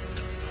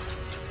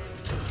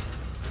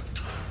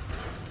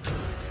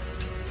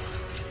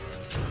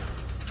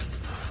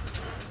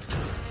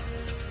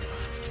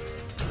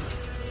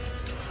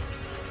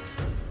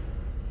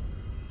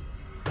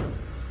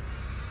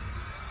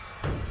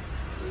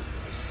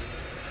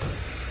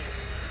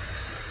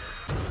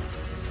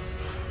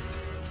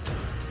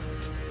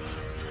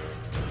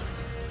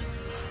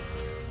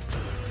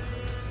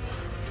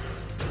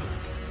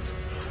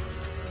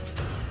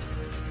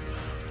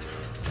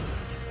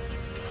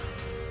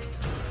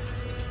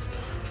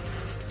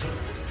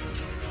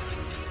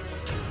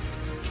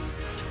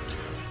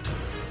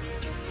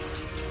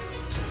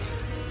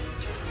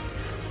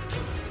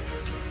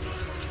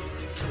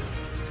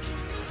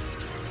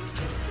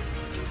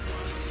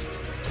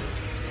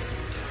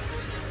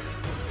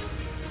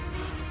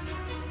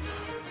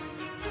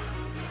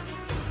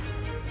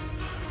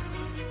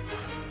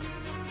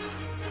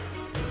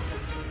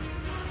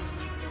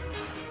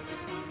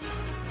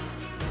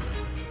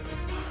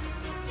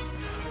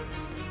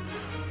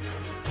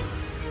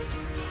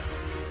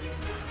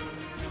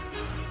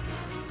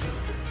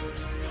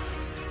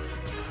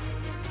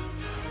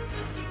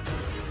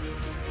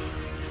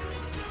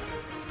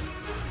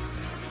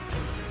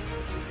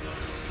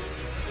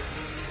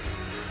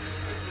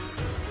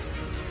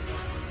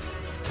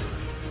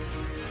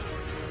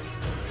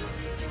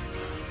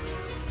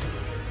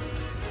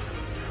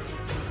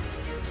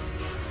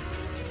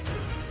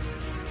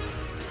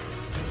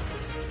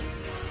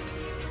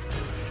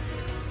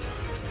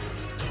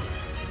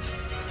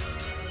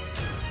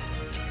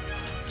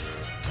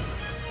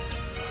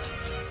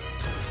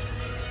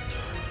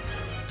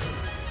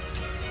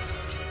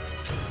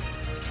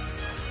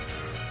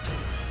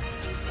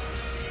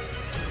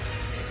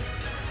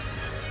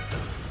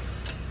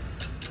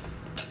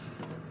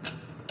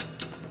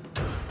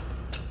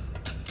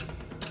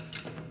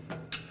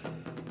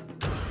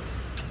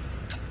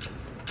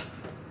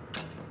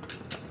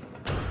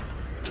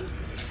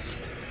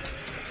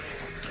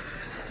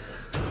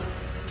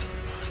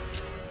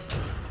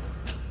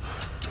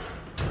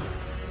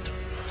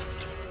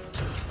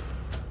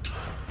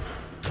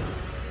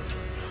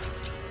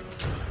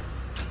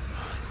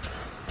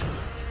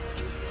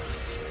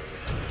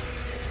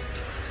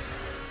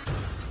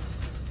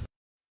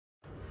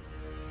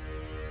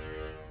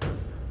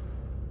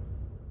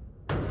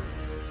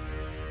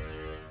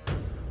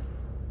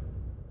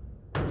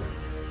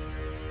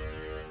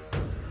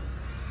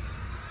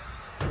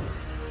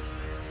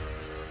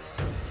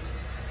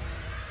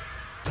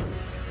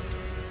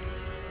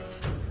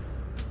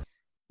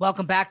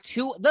 Welcome back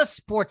to the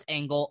Sports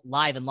Angle,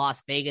 live in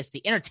Las Vegas,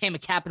 the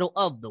entertainment capital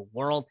of the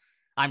world.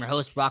 I'm your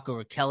host, Rocco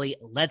Raquelli.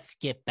 Let's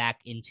get back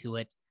into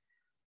it.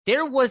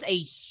 There was a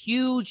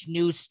huge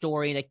news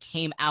story that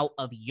came out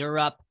of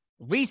Europe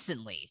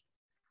recently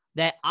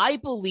that I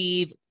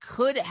believe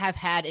could have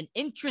had an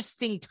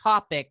interesting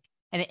topic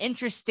and an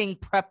interesting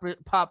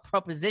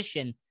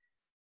proposition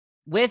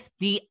with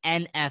the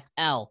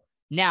NFL.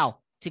 Now,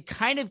 to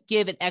kind of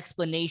give an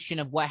explanation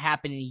of what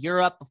happened in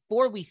Europe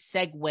before we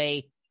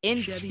segue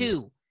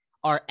into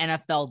our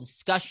NFL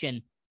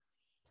discussion,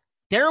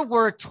 there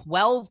were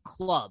 12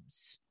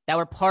 clubs that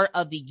were part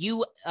of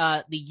the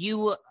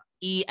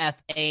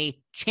UEFA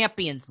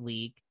Champions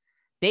League.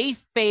 They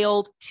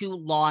failed to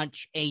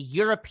launch a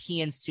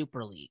European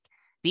Super League.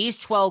 These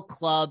 12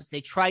 clubs,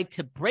 they tried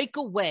to break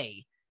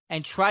away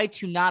and try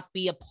to not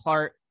be a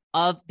part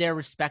of their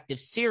respective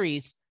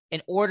series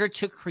in order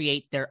to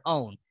create their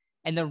own.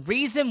 And the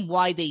reason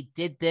why they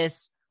did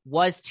this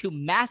was to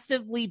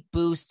massively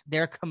boost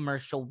their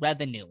commercial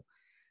revenue.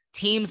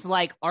 Teams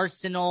like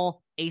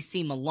Arsenal,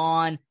 AC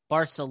Milan,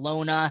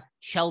 Barcelona,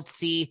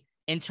 Chelsea,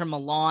 Inter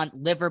Milan,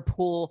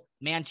 Liverpool,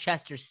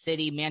 Manchester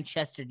City,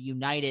 Manchester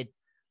United,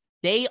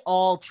 they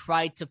all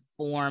tried to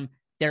form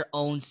their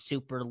own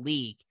Super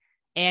League.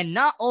 And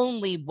not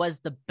only was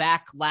the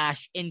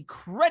backlash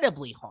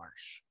incredibly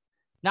harsh,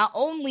 not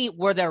only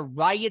were there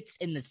riots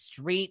in the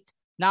street,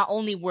 not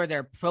only were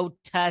there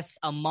protests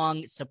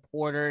among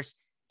supporters,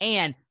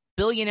 and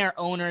billionaire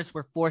owners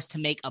were forced to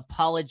make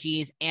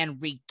apologies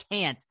and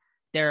recant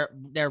their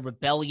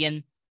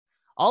rebellion.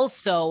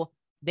 Also,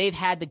 they've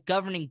had the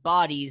governing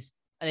bodies,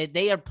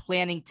 they are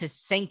planning to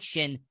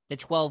sanction the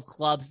 12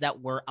 clubs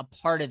that were a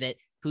part of it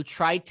who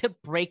tried to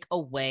break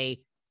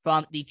away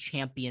from the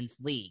Champions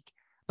League.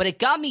 But it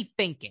got me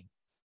thinking.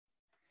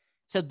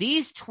 So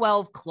these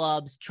 12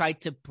 clubs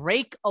tried to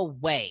break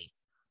away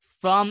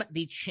from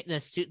the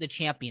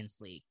Champions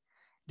League.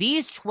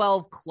 These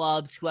 12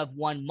 clubs who have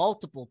won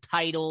multiple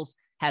titles,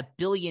 have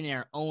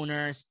billionaire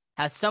owners,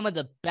 have some of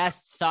the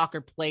best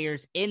soccer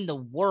players in the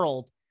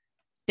world,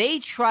 they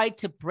tried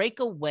to break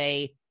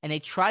away and they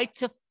tried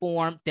to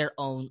form their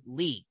own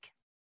league.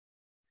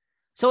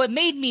 So it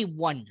made me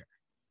wonder.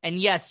 And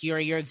yes,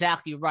 Yuri, you're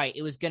exactly right.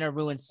 It was going to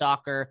ruin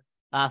soccer.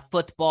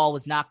 Football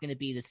was not going to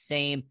be the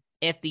same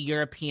if the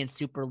European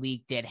Super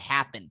League did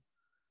happen.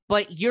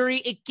 But Yuri,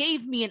 it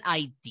gave me an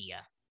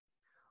idea.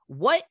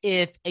 What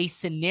if a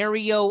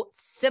scenario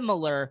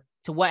similar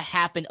to what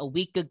happened a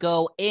week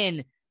ago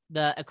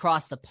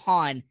across the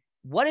pond,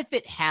 what if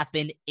it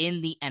happened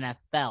in the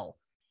NFL?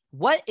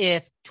 What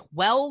if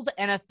 12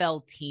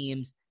 NFL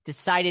teams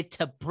decided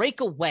to break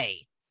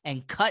away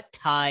and cut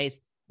ties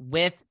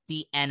with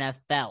the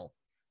NFL?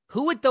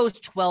 Who would those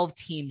 12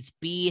 teams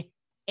be?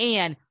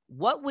 And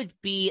what would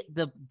be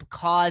the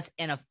cause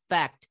and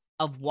effect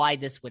of why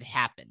this would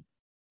happen?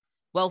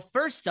 Well,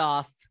 first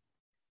off,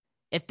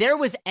 if there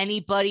was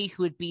anybody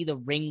who would be the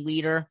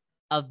ringleader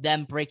of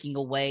them breaking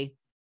away,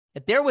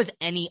 if there was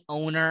any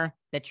owner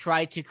that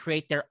tried to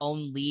create their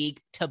own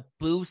league to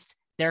boost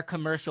their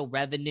commercial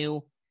revenue,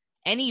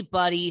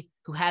 anybody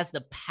who has the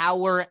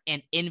power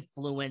and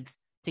influence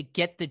to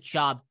get the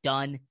job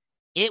done,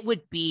 it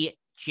would be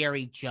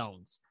Jerry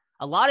Jones.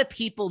 A lot of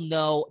people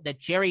know that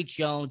Jerry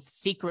Jones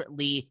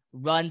secretly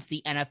runs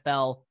the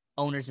NFL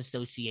Owners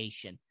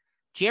Association.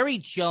 Jerry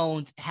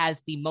Jones has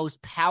the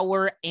most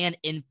power and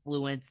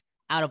influence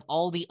out of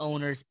all the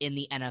owners in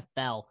the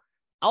NFL.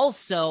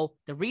 Also,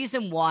 the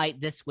reason why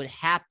this would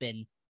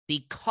happen,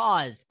 the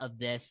cause of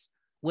this,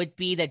 would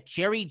be that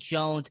Jerry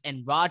Jones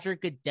and Roger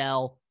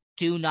Goodell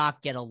do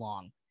not get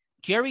along.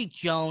 Jerry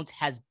Jones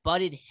has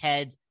butted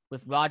heads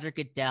with Roger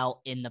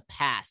Goodell in the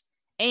past.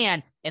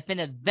 And if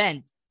an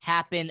event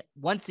happened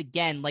once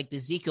again, like the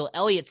Ezekiel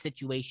Elliott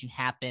situation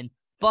happened,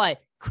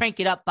 but crank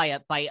it up by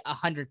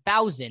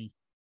 100,000,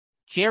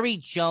 Jerry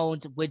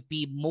Jones would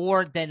be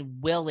more than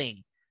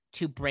willing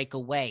to break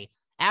away.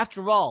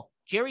 After all,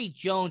 Jerry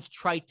Jones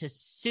tried to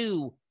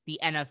sue the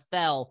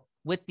NFL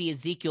with the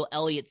Ezekiel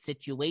Elliott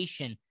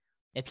situation.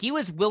 If he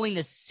was willing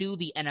to sue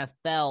the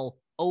NFL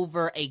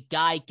over a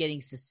guy getting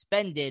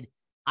suspended,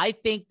 I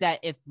think that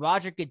if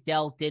Roger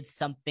Goodell did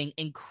something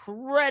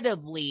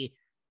incredibly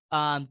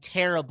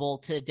terrible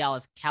to the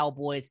Dallas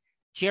Cowboys,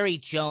 Jerry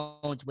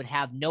Jones would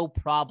have no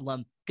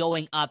problem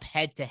going up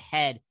head to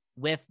head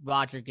with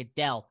Roger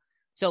Goodell.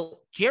 So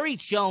Jerry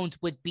Jones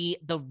would be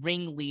the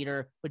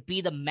ringleader, would be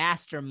the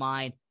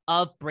mastermind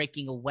of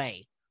breaking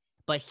away.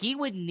 But he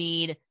would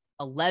need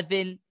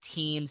 11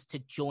 teams to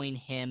join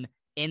him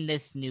in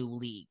this new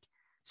league.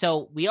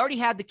 So we already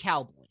have the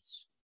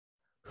Cowboys.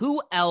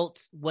 Who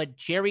else would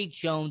Jerry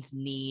Jones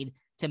need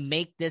to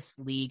make this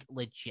league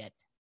legit?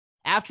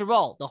 After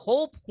all, the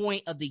whole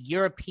point of the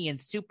European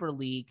Super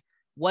League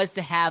was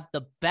to have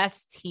the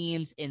best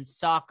teams in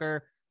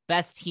soccer,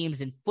 best teams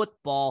in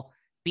football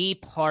be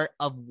part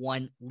of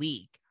one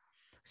league.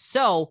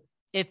 So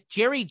if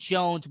Jerry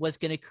Jones was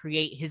going to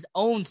create his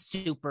own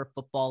super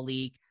football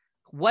league,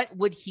 what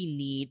would he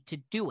need to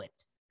do it?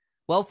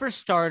 Well, for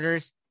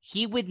starters,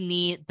 he would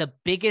need the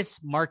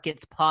biggest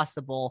markets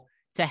possible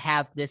to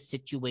have this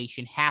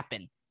situation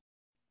happen.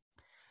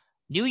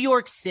 New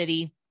York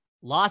City,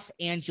 Los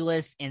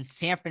Angeles, and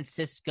San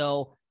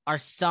Francisco are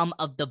some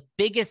of the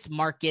biggest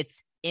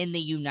markets in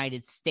the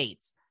United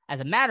States. As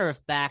a matter of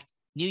fact,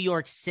 New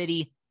York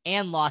City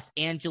and Los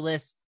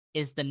Angeles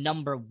is the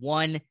number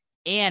 1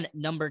 and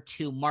number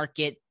 2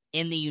 market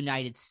in the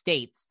United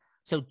States.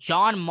 So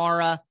John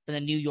Mara from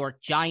the New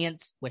York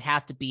Giants would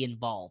have to be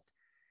involved.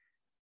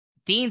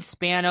 Dean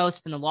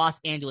Spanos from the Los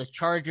Angeles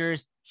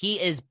Chargers, he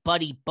is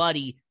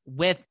buddy-buddy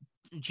with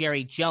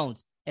Jerry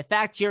Jones. In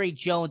fact, Jerry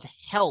Jones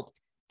helped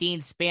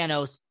Dean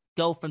Spanos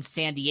go from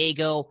San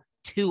Diego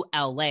to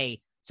LA,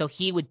 so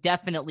he would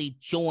definitely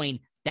join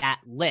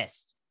that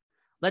list.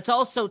 Let's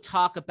also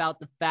talk about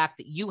the fact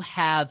that you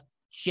have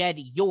Jed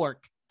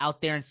York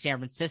out there in San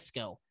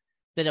Francisco.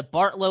 The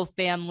DeBartolo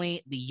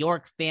family, the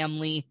York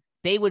family,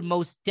 they would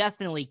most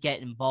definitely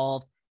get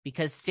involved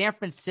because San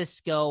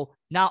Francisco,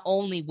 not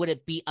only would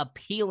it be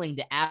appealing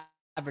to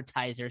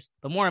advertisers,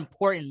 but more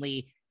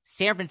importantly,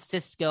 San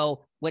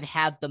Francisco would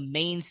have the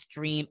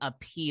mainstream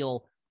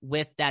appeal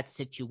with that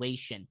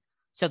situation.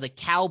 So the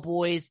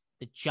Cowboys,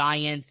 the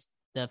Giants,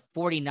 the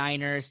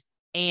 49ers,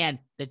 and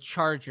the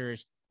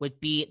Chargers would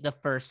be the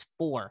first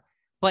 4.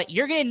 But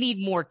you're going to need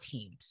more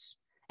teams.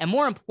 And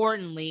more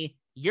importantly,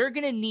 you're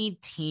going to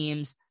need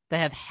teams that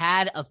have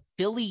had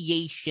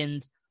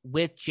affiliations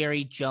with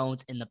Jerry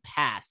Jones in the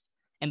past.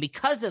 And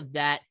because of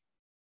that,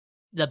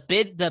 the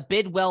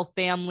Bidwell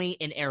family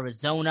in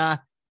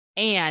Arizona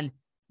and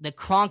the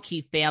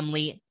Kroenke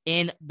family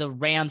in the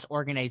Rams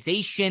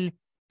organization,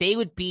 they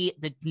would be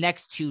the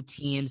next 2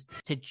 teams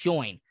to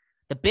join.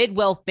 The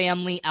Bidwell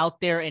family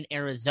out there in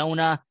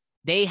Arizona,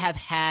 they have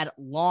had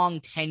long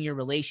tenure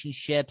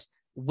relationships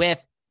with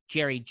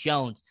Jerry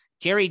Jones.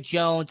 Jerry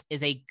Jones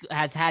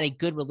has had a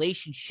good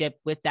relationship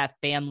with that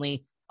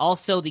family.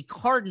 Also, the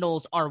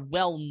Cardinals are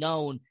well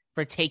known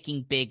for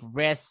taking big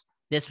risks.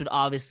 This would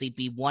obviously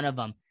be one of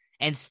them.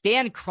 And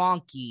Stan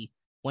Kroenke,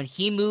 when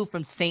he moved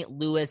from St.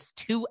 Louis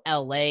to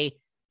LA,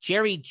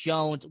 Jerry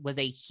Jones was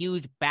a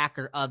huge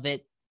backer of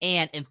it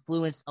and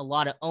influenced a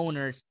lot of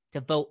owners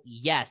to vote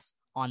yes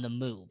on the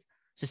move.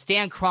 So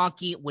Stan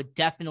Kroenke would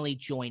definitely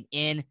join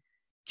in.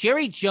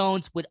 Jerry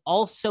Jones would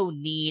also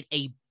need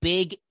a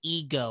big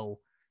ego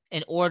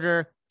in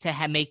order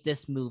to make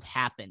this move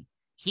happen.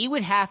 He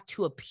would have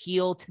to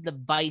appeal to the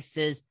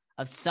vices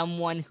of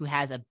someone who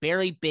has a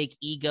very big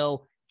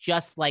ego,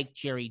 just like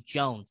Jerry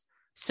Jones.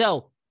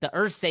 So the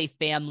Irsay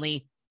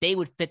family, they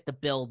would fit the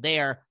bill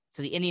there.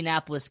 So the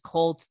Indianapolis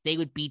Colts, they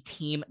would be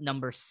team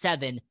number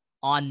 7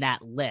 on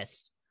that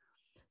list.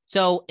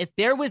 So if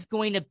there was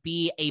going to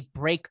be a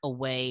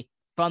breakaway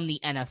from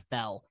the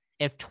NFL,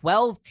 if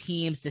 12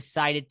 teams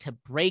decided to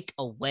break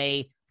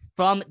away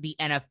from the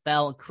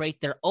NFL and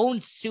create their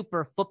own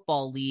super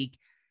football league,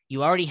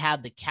 you already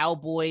have the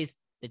Cowboys,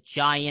 the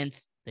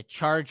Giants, the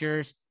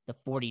Chargers, the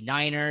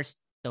 49ers,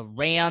 the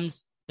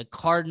Rams, the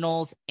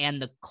Cardinals,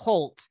 and the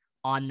Colts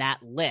on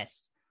that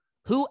list.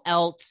 Who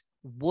else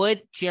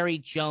would Jerry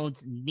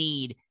Jones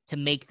need to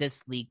make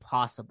this league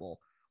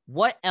possible?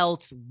 What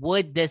else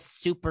would this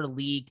super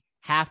league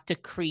have to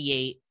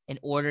create in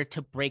order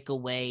to break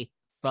away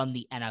from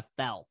the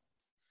NFL?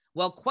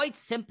 Well, quite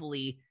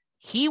simply,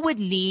 he would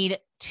need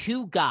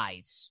 2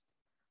 guys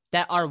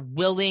that are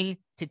willing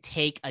to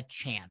take a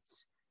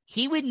chance.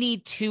 He would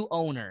need 2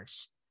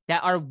 owners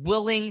that are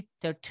willing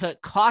to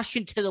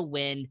caution to the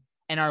wind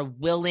and are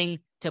willing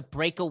to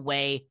break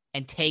away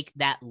and take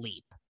that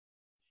leap.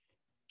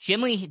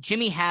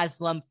 Jimmy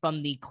Haslam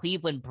from the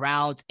Cleveland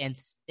Browns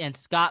and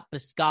Scott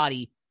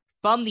Biscotti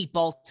from the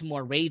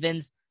Baltimore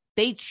Ravens,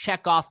 they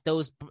check off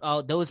those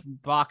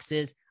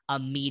boxes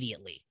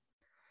immediately.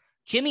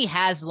 Jimmy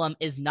Haslam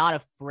is not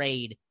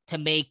afraid to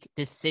make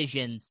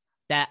decisions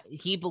that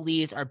he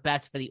believes are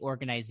best for the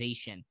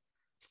organization.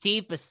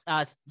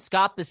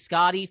 Scott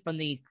Biscotti from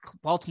the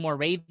Baltimore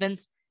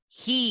Ravens,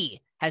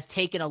 he has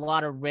taken a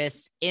lot of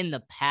risks in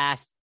the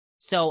past.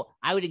 So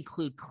I would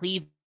include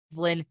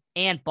Cleveland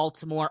and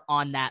Baltimore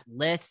on that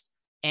list.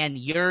 And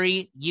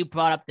Yuri, you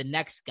brought up the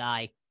next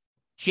guy.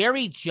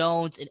 Jerry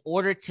Jones, in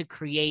order to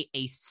create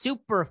a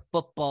super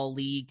football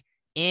league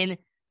in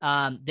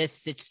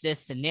this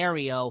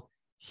scenario,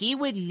 he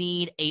would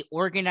need an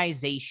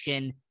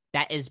organization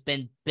that has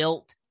been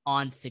built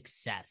on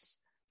success.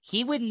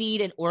 He would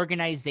need an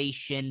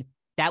organization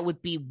that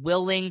would be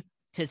willing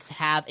to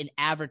have an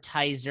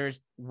advertiser's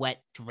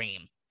wet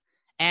dream.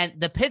 And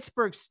the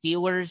Pittsburgh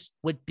Steelers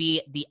would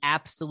be the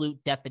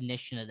absolute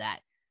definition of that.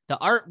 The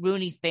Art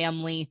Rooney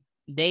family,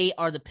 they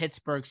are the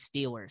Pittsburgh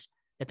Steelers.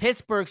 The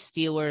Pittsburgh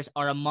Steelers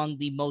are among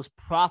the most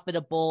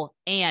profitable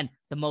and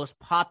the most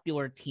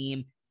popular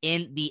team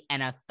in the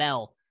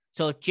NFL.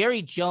 So if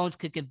Jerry Jones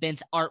could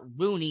convince Art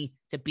Rooney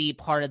to be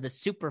part of the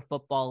Super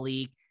Football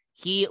League,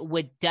 he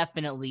would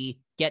definitely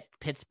get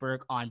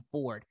Pittsburgh on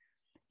board.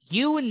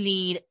 You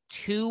need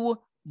 2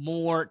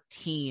 more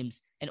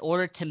teams in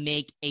order to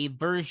make a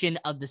version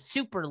of the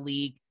Super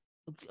League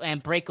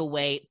and break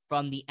away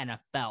from the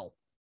NFL.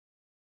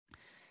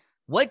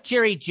 What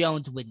Jerry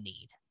Jones would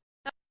need,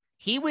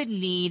 he would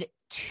need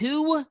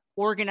two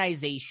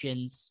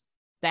organizations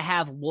that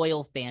have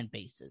loyal fan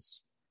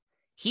bases.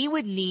 He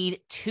would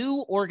need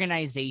two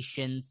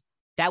organizations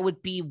that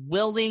would be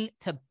willing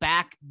to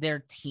back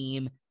their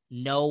team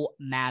no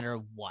matter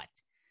what.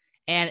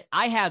 And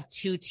I have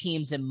two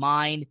teams in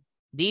mind.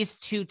 These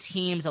two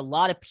teams, a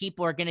lot of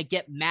people are going to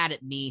get mad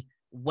at me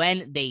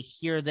when they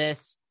hear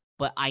this,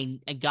 but I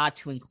got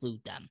to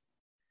include them.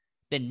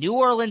 The New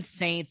Orleans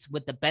Saints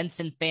with the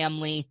Benson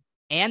family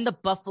and the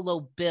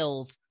Buffalo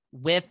Bills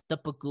with the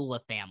Pegula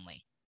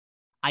family.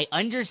 I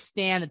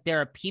understand that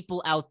there are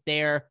people out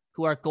there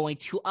who are going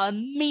to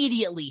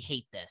immediately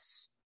hate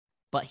this,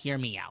 but hear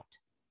me out.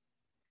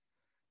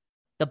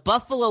 The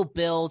Buffalo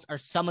Bills are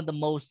some of the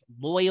most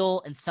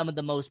loyal and some of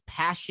the most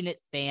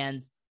passionate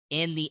fans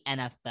in the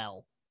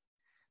NFL.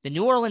 The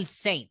New Orleans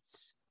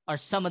Saints are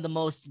some of the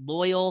most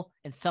loyal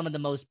and some of the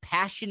most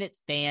passionate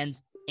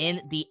fans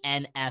in the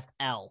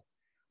NFL.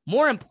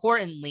 More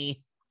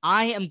importantly,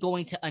 I am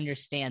going to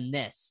understand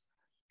this.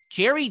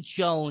 Jerry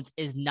Jones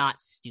is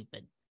not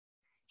stupid.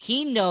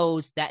 He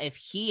knows that if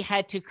he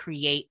had to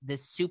create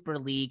this Super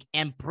League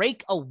and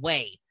break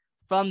away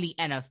from the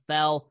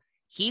NFL,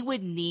 he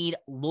would need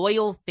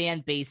loyal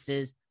fan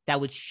bases that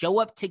would show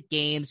up to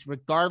games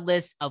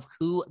regardless of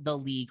who the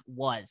league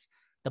was.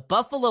 The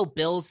Buffalo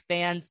Bills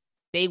fans,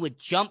 they would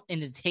jump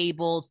into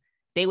tables.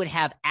 They would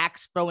have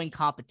axe-throwing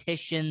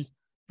competitions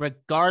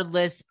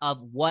regardless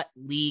of what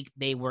league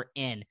they were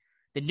in.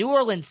 The New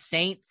Orleans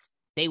Saints,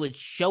 they would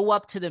show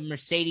up to the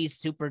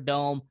Mercedes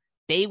Superdome.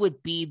 They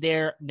would be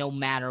there no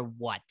matter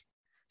what.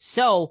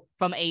 So,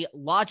 from a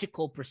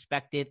logical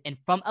perspective and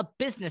from a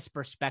business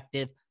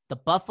perspective, the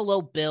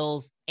Buffalo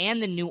Bills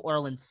and the New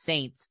Orleans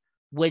Saints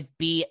would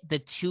be the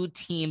two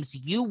teams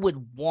you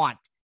would want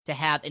to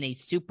have in a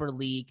Super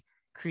League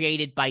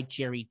created by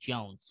Jerry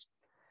Jones.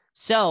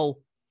 So,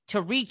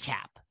 to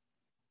recap,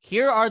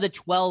 here are the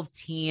 12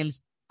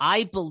 teams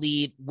I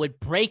believe would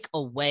break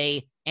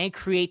away and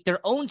create their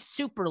own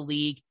Super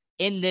League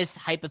in this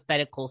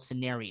hypothetical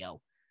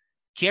scenario.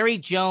 Jerry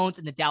Jones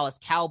and the Dallas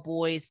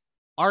Cowboys,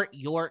 Art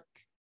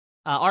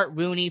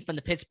Rooney from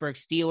the Pittsburgh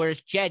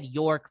Steelers, Jed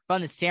York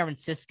from the San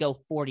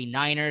Francisco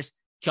 49ers,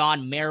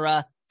 John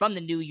Mara from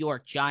the New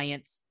York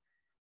Giants,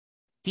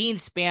 Dean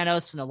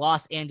Spanos from the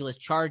Los Angeles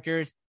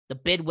Chargers, the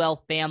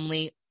Bidwell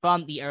family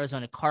from the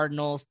Arizona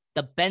Cardinals,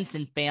 the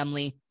Benson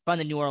family from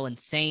the New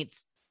Orleans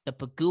Saints, the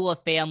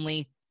Pegula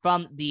family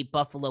from the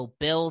Buffalo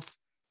Bills.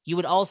 You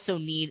would also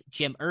need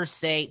Jim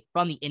Irsay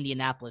from the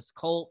Indianapolis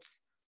Colts,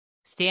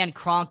 Stan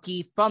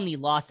Kroenke from the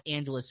Los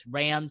Angeles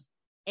Rams,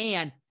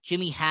 and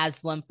Jimmy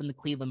Haslam from the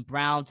Cleveland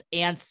Browns,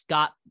 and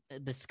Scott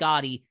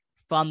Biscotti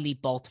from the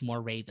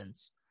Baltimore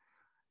Ravens.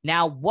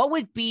 Now, what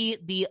would be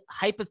the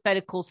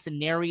hypothetical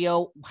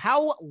scenario?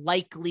 How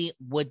likely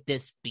would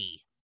this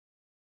be?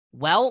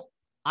 Well,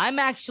 I'm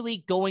actually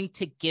going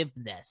to give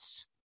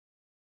this.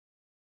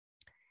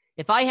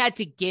 If I had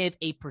to give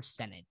a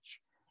percentage,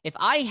 if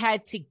I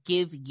had to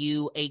give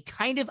you a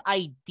kind of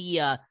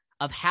idea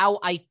of how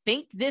I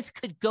think this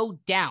could go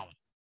down,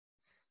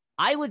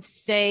 I would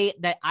say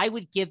that I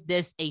would give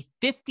this a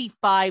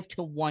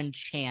 55-1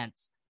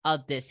 chance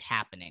of this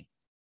happening.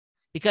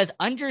 Because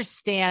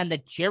understand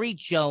that Jerry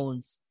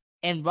Jones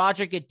and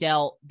Roger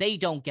Goodell, they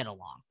don't get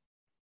along.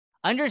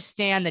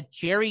 Understand that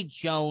Jerry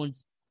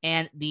Jones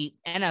and the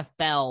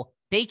NFL,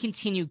 they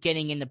continue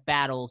getting into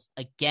battles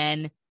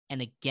again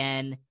and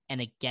again and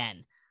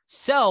again.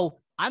 So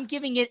I'm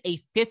giving it a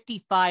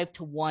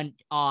 55-1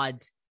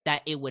 odds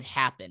that it would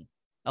happen.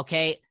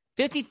 Okay,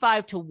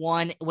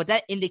 55-1. What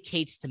that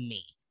indicates to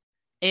me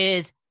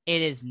is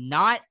it is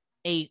not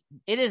a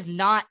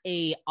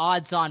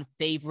odds-on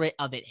favorite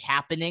of it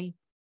happening,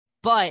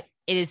 but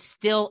it is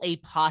still a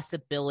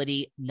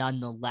possibility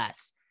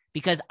nonetheless.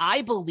 Because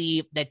I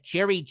believe that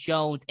Jerry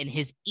Jones and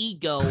his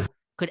ego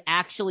could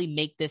actually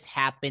make this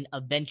happen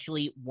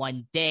eventually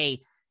one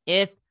day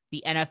if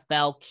the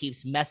NFL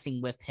keeps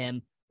messing with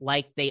him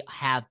like they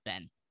have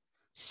been.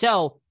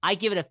 So I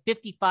give it a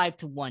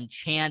 55-1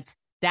 chance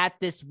that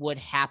this would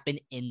happen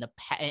in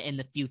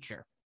the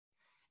future.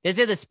 This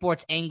is the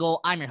Sports Angle.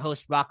 I'm your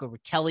host, Rocco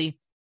Raquelli.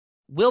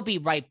 We'll be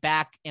right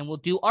back, and we'll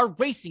do our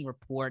racing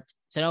report,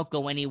 so don't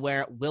go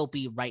anywhere. We'll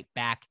be right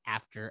back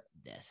after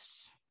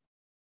this.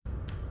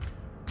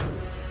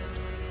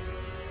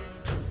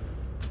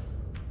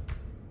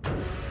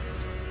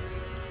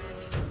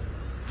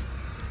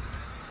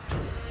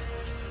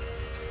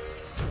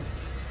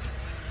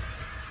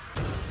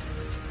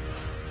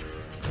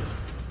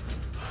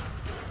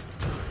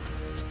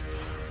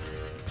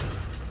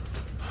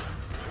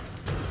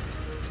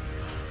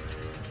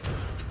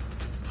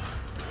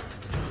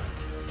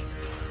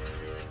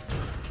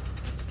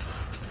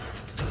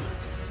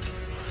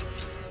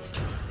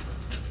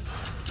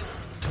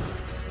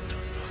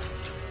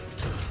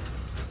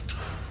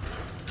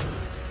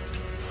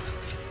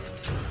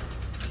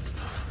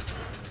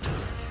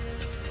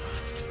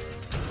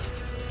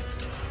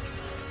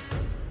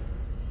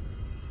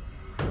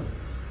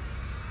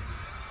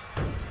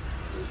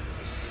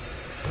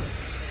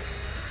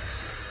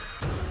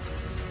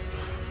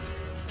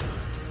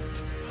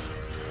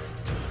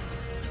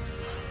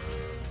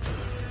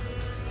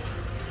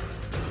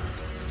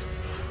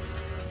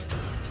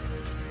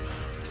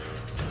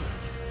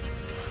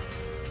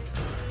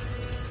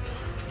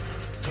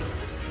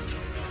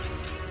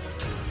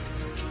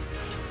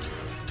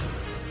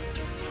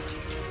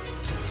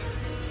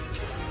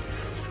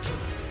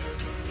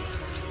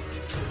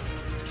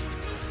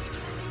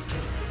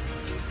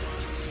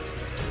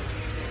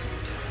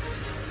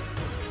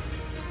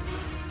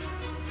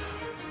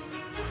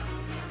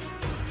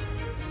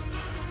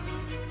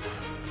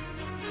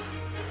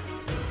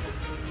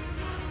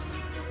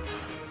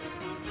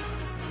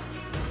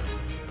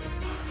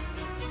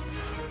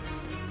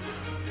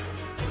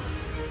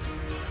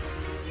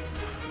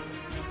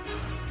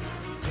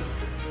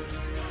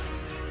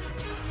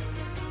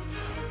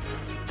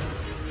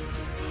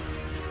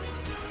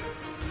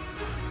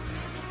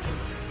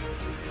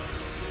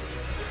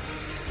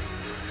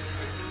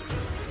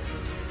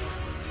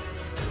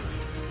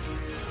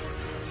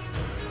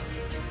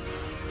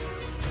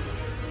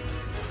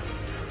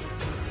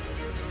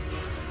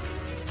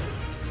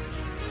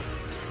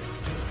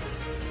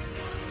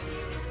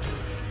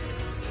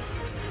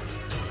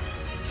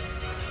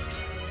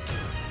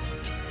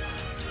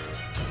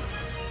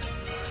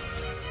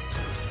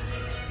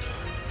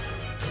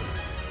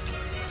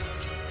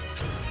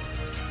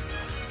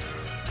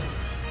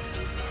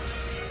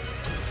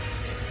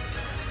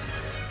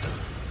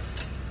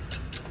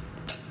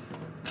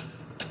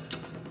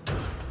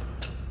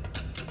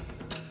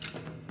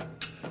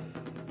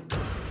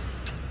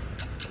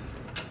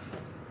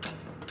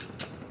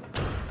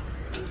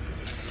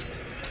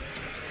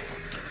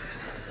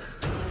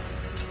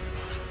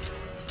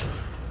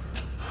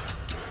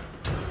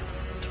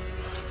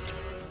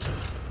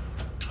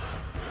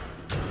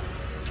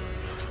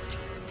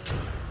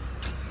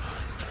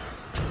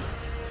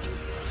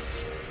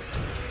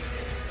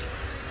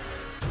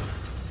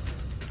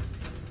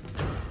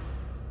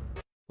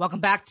 Welcome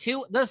back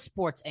to the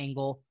Sports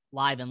Angle,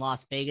 live in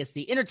Las Vegas,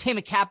 the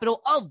entertainment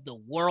capital of the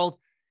world.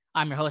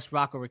 I'm your host,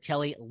 Rocco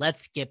Raquelli.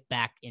 Let's get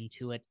back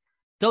into it.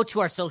 Go to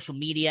our social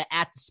media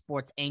at the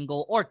Sports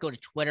Angle or go to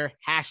Twitter,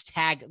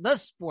 hashtag the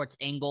Sports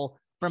Angle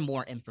for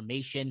more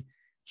information.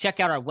 Check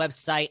out our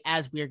website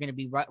as we are going to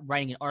be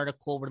writing an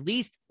article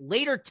released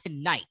later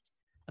tonight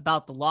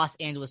about the Los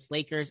Angeles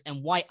Lakers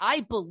and why I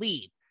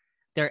believe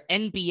their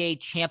NBA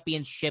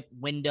championship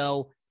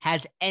window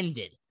has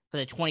ended for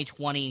the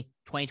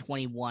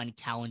 2020-2021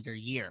 calendar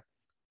year.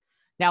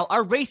 Now,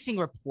 our racing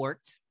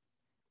report,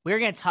 we're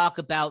going to talk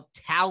about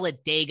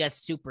Talladega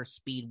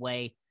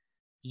Superspeedway.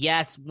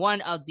 Yes,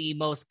 one of the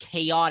most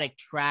chaotic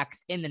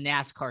tracks in the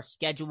NASCAR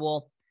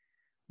schedule.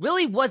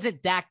 Really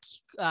wasn't that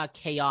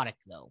chaotic,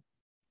 though.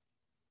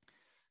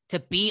 To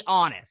be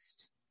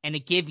honest, and to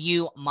give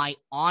you my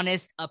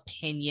honest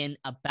opinion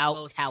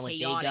about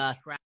Talladega,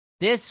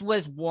 this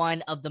was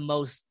one of the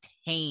most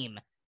tame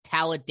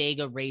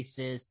Talladega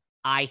races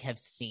I have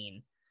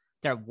seen.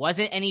 There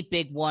wasn't any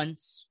big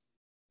ones.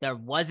 There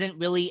wasn't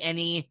really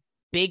any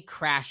big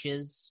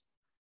crashes.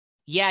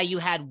 Yeah, you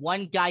had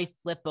one guy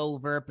flip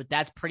over, but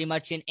that's pretty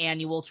much an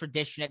annual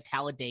tradition at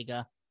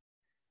Talladega.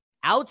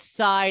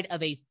 Outside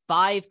of a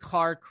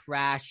 5-car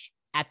crash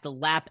at the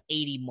lap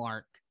 80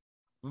 mark,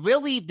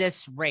 really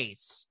this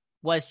race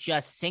was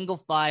just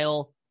single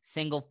file,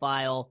 single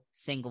file,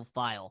 single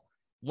file.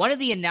 One of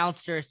the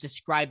announcers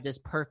described this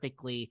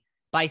perfectly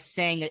by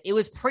saying that it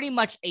was pretty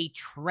much a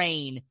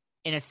train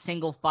in a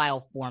single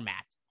file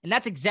format. And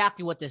that's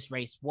exactly what this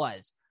race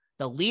was.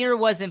 The leader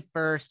was in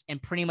first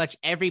and pretty much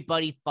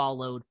everybody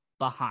followed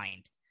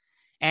behind.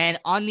 And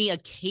on the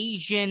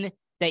occasion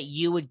that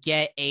you would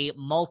get a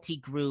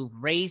multi-groove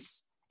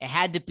race, it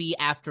had to be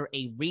after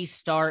a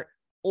restart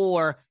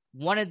or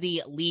one of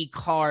the lead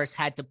cars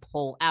had to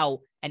pull out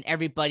and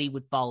everybody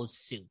would follow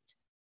suit.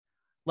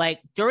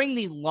 Like during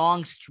the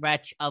long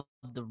stretch of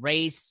the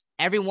race,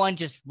 everyone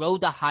just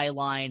rode the high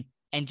line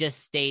and just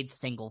stayed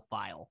single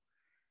file.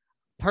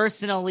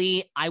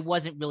 Personally, I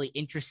wasn't really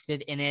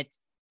interested in it.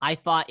 I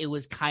thought it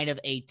was kind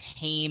of a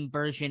tame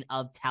version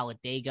of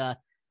Talladega.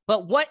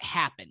 But what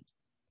happened?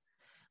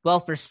 Well,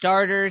 for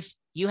starters,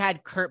 you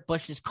had Kurt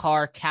Busch's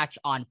car catch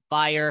on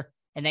fire,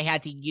 and they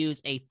had to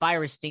use a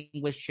fire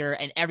extinguisher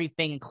and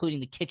everything, including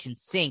the kitchen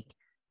sink,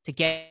 to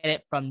get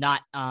it from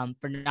not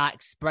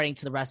spreading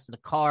to the rest of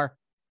the car.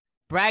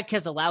 Brad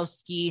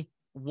Keselowski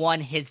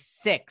won his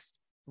 6th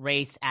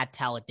race at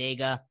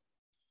Talladega.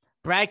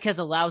 Brad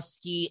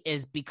Keselowski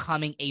is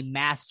becoming a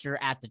master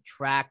at the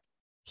track.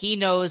 He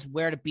knows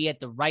where to be at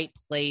the right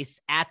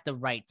place at the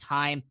right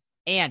time.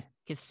 And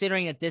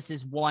considering that this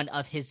is one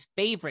of his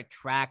favorite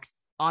tracks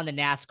on the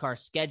NASCAR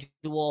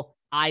schedule,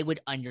 I would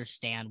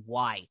understand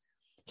why.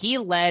 He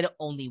led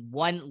only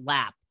 1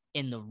 lap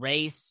in the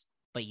race,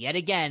 but yet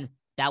again,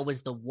 that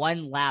was the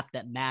 1 lap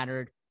that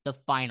mattered, the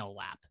final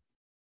lap.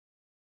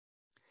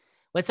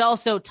 Let's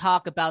also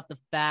talk about the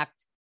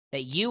fact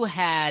that you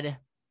had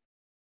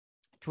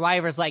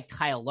drivers like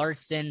Kyle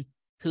Larson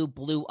who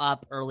blew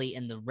up early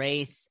in the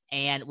race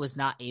and was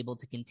not able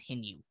to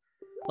continue.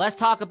 Let's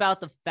talk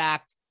about the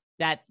fact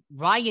that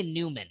Ryan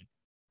Newman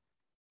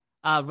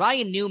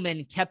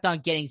kept on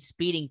getting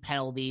speeding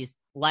penalties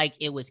like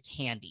it was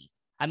candy.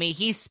 I mean,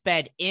 he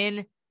sped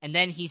in and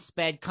then he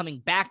sped coming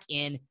back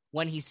in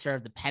when he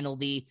served the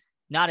penalty.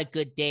 Not a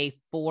good day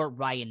for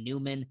Ryan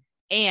Newman.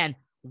 And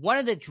one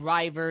of the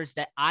drivers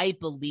that I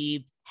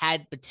believed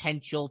had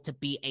potential to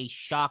be a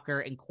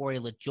shocker in Corey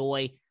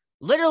LaJoie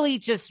literally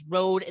just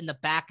rode in the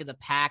back of the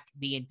pack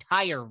the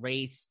entire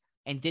race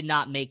and did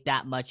not make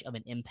that much of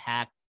an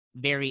impact.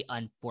 Very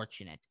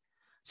unfortunate.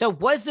 So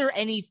was there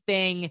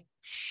anything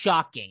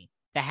shocking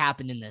that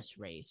happened in this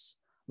race?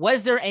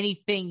 Was there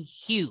anything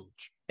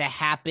huge that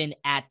happened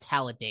at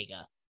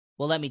Talladega?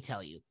 Well, let me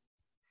tell you.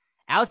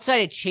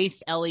 Outside of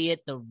Chase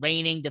Elliott, the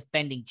reigning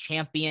defending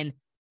champion,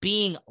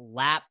 being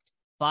lapped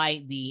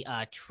by the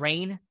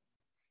train,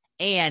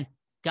 and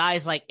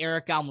guys like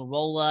Eric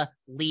Almirola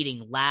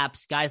leading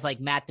laps, guys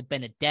like Matt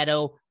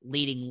DiBenedetto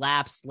leading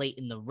laps late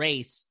in the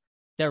race,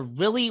 there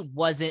really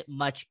wasn't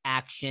much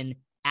action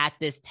at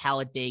this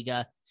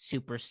Talladega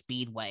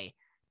Superspeedway.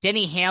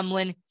 Denny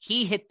Hamlin,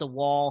 he hit the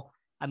wall.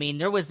 I mean,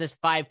 there was this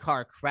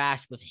 5-car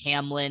crash with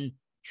Hamlin,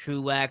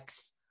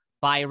 Truex,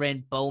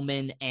 Byron,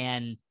 Bowman,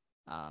 and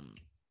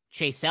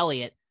Chase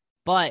Elliott.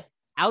 But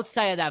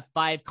outside of that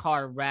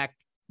 5-car wreck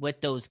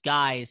with those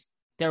guys,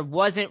 there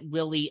wasn't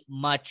really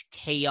much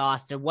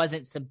chaos. There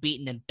wasn't some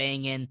beating and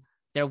banging.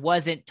 There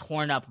wasn't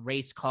torn up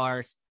race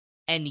cars.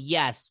 And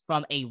yes,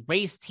 from a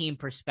race team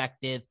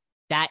perspective,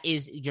 that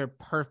is your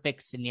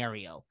perfect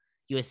scenario.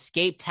 You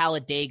escape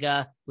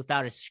Talladega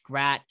without a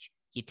scratch.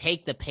 You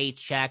take the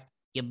paycheck.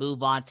 You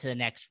move on to the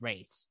next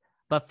race.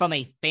 But from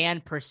a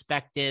fan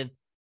perspective,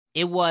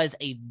 it was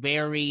a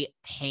very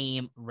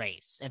tame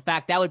race. In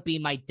fact, that would be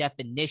my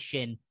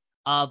definition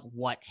of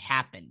what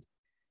happened.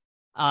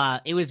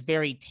 It was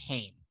very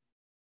tame.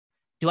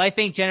 Do I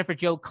think Jennifer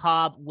Jo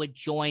Cobb would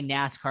join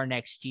NASCAR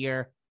next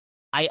year?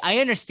 I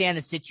understand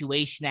the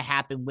situation that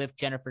happened with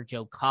Jennifer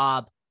Jo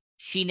Cobb.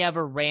 she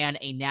never ran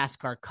a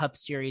NASCAR Cup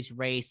Series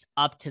race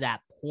up to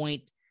that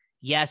point.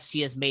 Yes,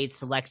 she has made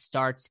select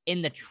starts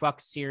in the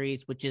Truck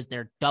Series, which is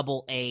their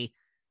AA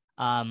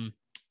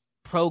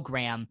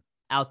program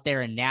out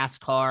there in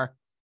NASCAR.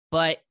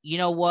 But you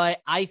know what?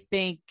 I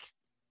think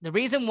the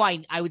reason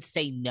why I would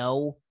say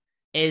no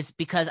is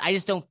because I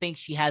just don't think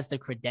she has the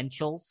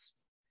credentials.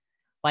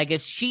 Like,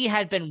 if she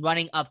had been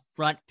running up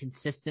front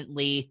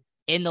consistently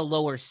in the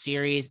lower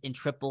series in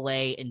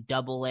AAA and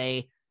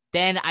AA,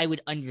 then I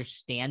would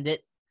understand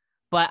it.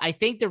 But I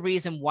think the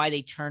reason why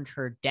they turned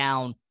her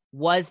down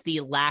was the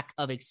lack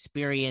of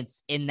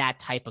experience in that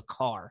type of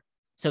car.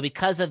 So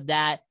because of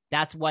that,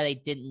 that's why they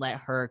didn't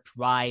let her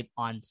drive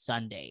on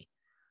Sunday.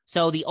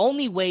 So the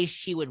only way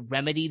she would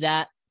remedy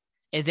that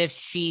is if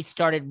she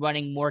started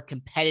running more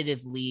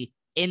competitively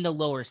in the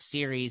lower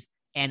series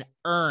and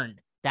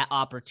earned that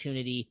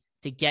opportunity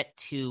to get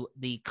to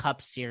the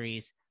Cup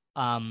Series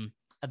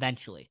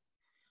eventually.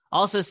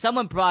 Also,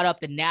 someone brought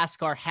up that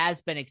NASCAR has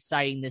been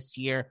exciting this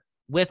year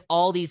with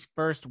all these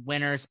first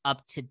winners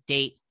up to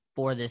date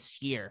for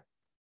this year.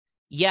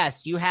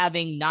 Yes, you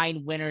having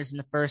 9 winners in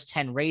the first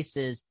 10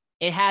 races,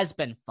 it has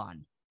been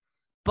fun.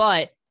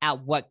 But at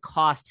what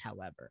cost,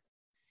 however?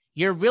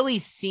 You're really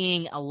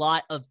seeing a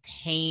lot of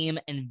tame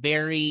and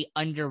very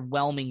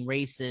underwhelming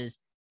races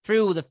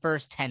through the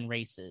first 10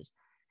 races.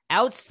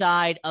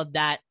 Outside of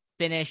that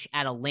finish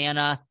at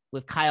Atlanta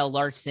with Kyle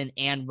Larson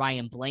and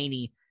Ryan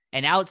Blaney,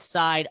 and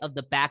outside of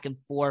the back and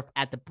forth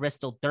at the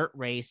Bristol Dirt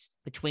Race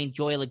between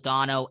Joey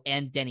Logano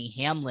and Denny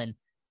Hamlin,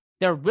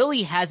 there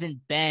really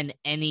hasn't been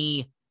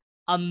any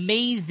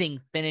amazing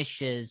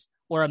finishes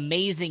or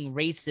amazing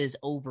races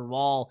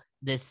overall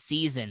this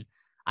season.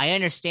 I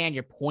understand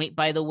your point,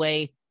 by the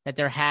way, that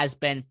there has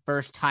been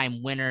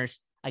first-time winners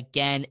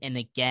again and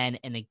again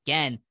and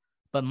again.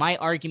 But my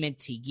argument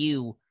to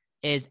you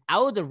is,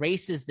 out of the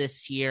races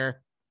this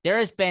year, there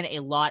has been a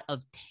lot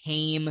of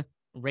tame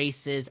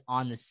races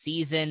on the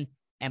season.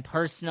 And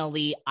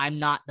personally, I'm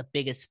not the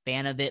biggest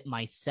fan of it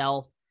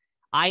myself.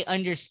 I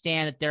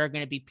understand that there are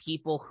going to be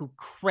people who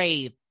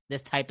crave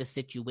this type of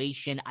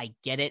situation. I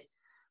get it.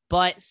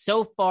 But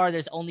so far,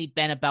 there's only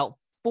been about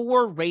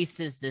 4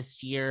 races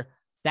this year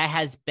that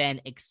has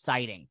been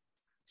exciting.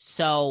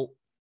 So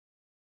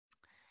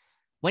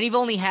when you've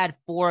only had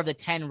 4 of the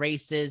 10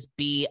 races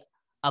be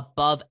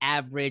above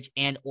average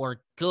and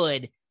or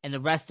good, and the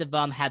rest of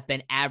them have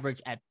been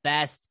average at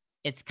best,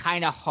 it's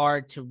kind of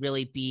hard to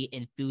really be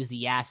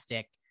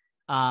enthusiastic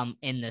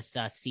in this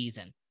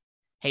season.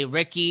 Hey,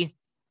 Ricky,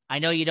 I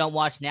know you don't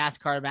watch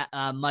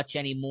NASCAR much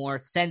anymore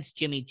since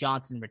Jimmy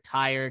Johnson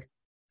retired.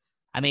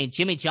 I mean,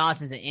 Jimmy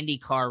Johnson's in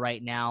IndyCar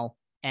right now,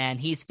 and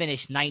he's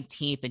finished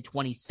 19th and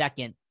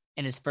 22nd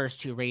in his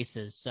first 2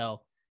 races.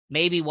 So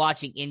maybe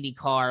watching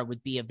IndyCar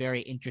would be a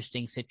very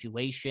interesting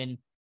situation.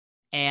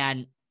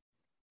 And,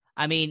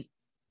 I mean,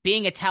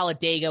 being at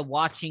Talladega,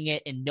 watching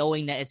it and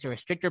knowing that it's a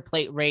restrictor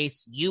plate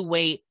race, you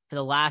wait for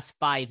the last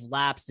 5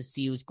 laps to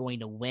see who's going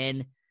to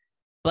win.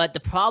 But the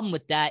problem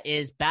with that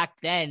is, back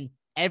then,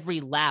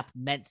 every lap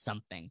meant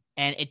something,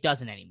 and it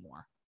doesn't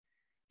anymore.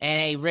 And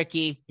hey,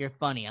 Ricky, you're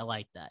funny. I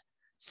like that.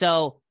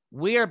 So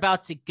we're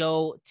about to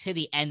go to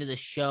the end of the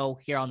show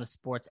here on the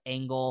Sports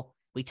Angle.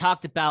 We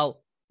talked about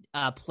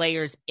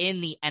players in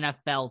the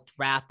NFL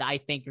draft that I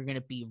think are going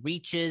to be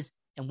reaches,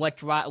 and what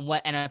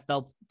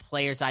NFL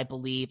players I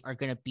believe are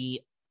going to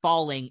be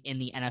falling in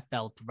the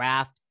NFL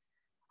draft.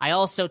 I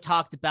also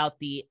talked about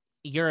the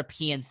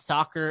European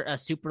Soccer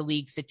Super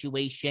League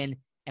situation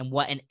and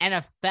what an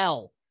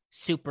NFL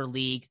Super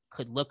League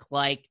could look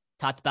like.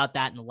 Talked about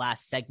that in the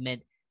last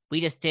segment. We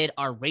just did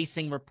our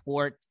racing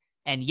report.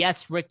 And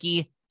yes,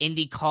 Ricky,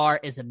 IndyCar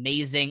is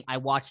amazing. I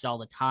watch it all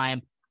the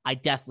time. I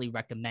definitely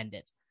recommend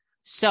it.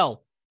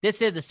 So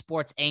this is the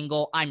Sports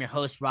Angle. I'm your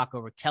host,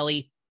 Rocco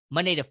Raquelli.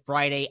 Monday to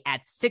Friday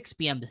at 6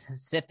 p.m.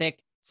 Pacific,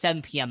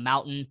 7 p.m.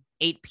 Mountain,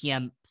 8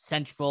 p.m.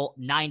 Central,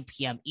 9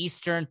 p.m.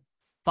 Eastern.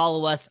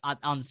 Follow us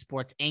on the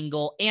Sports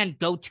Angle and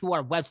go to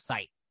our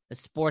website,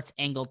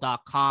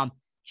 thesportsangle.com.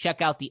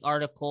 Check out the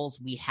articles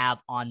we have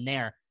on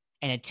there.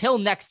 And until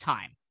next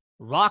time,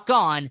 rock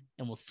on,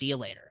 and we'll see you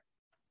later.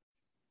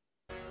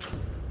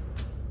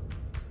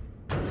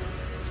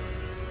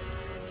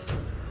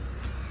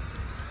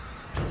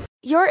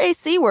 Your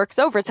AC works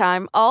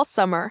overtime all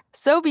summer,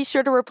 so be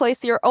sure to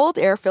replace your old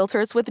air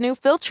filters with new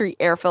Filtry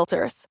air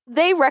filters.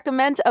 They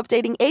recommend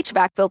updating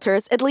HVAC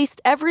filters at least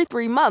every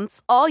 3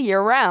 months all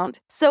year round.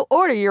 So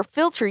order your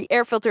Filtry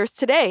air filters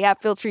today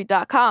at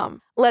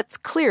Filtry.com. Let's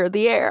clear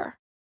the air.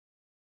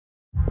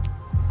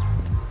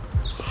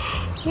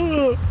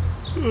 The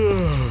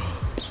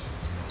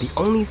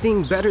only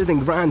thing better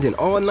than grinding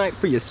all night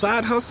for your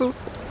side hustle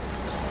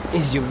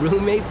is your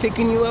roommate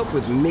picking you up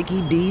with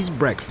Mickey D's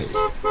breakfast.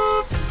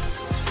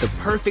 The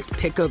perfect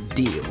pickup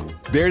deal.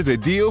 There's a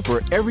deal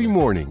for every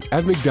morning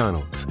at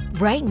McDonald's.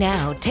 Right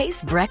now,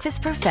 taste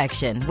breakfast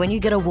perfection when you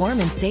get a warm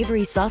and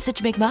savory sausage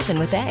McMuffin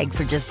with egg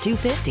for just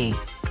 $2.50.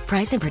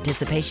 Price and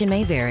participation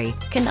may vary.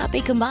 Cannot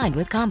be combined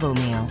with combo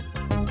meal.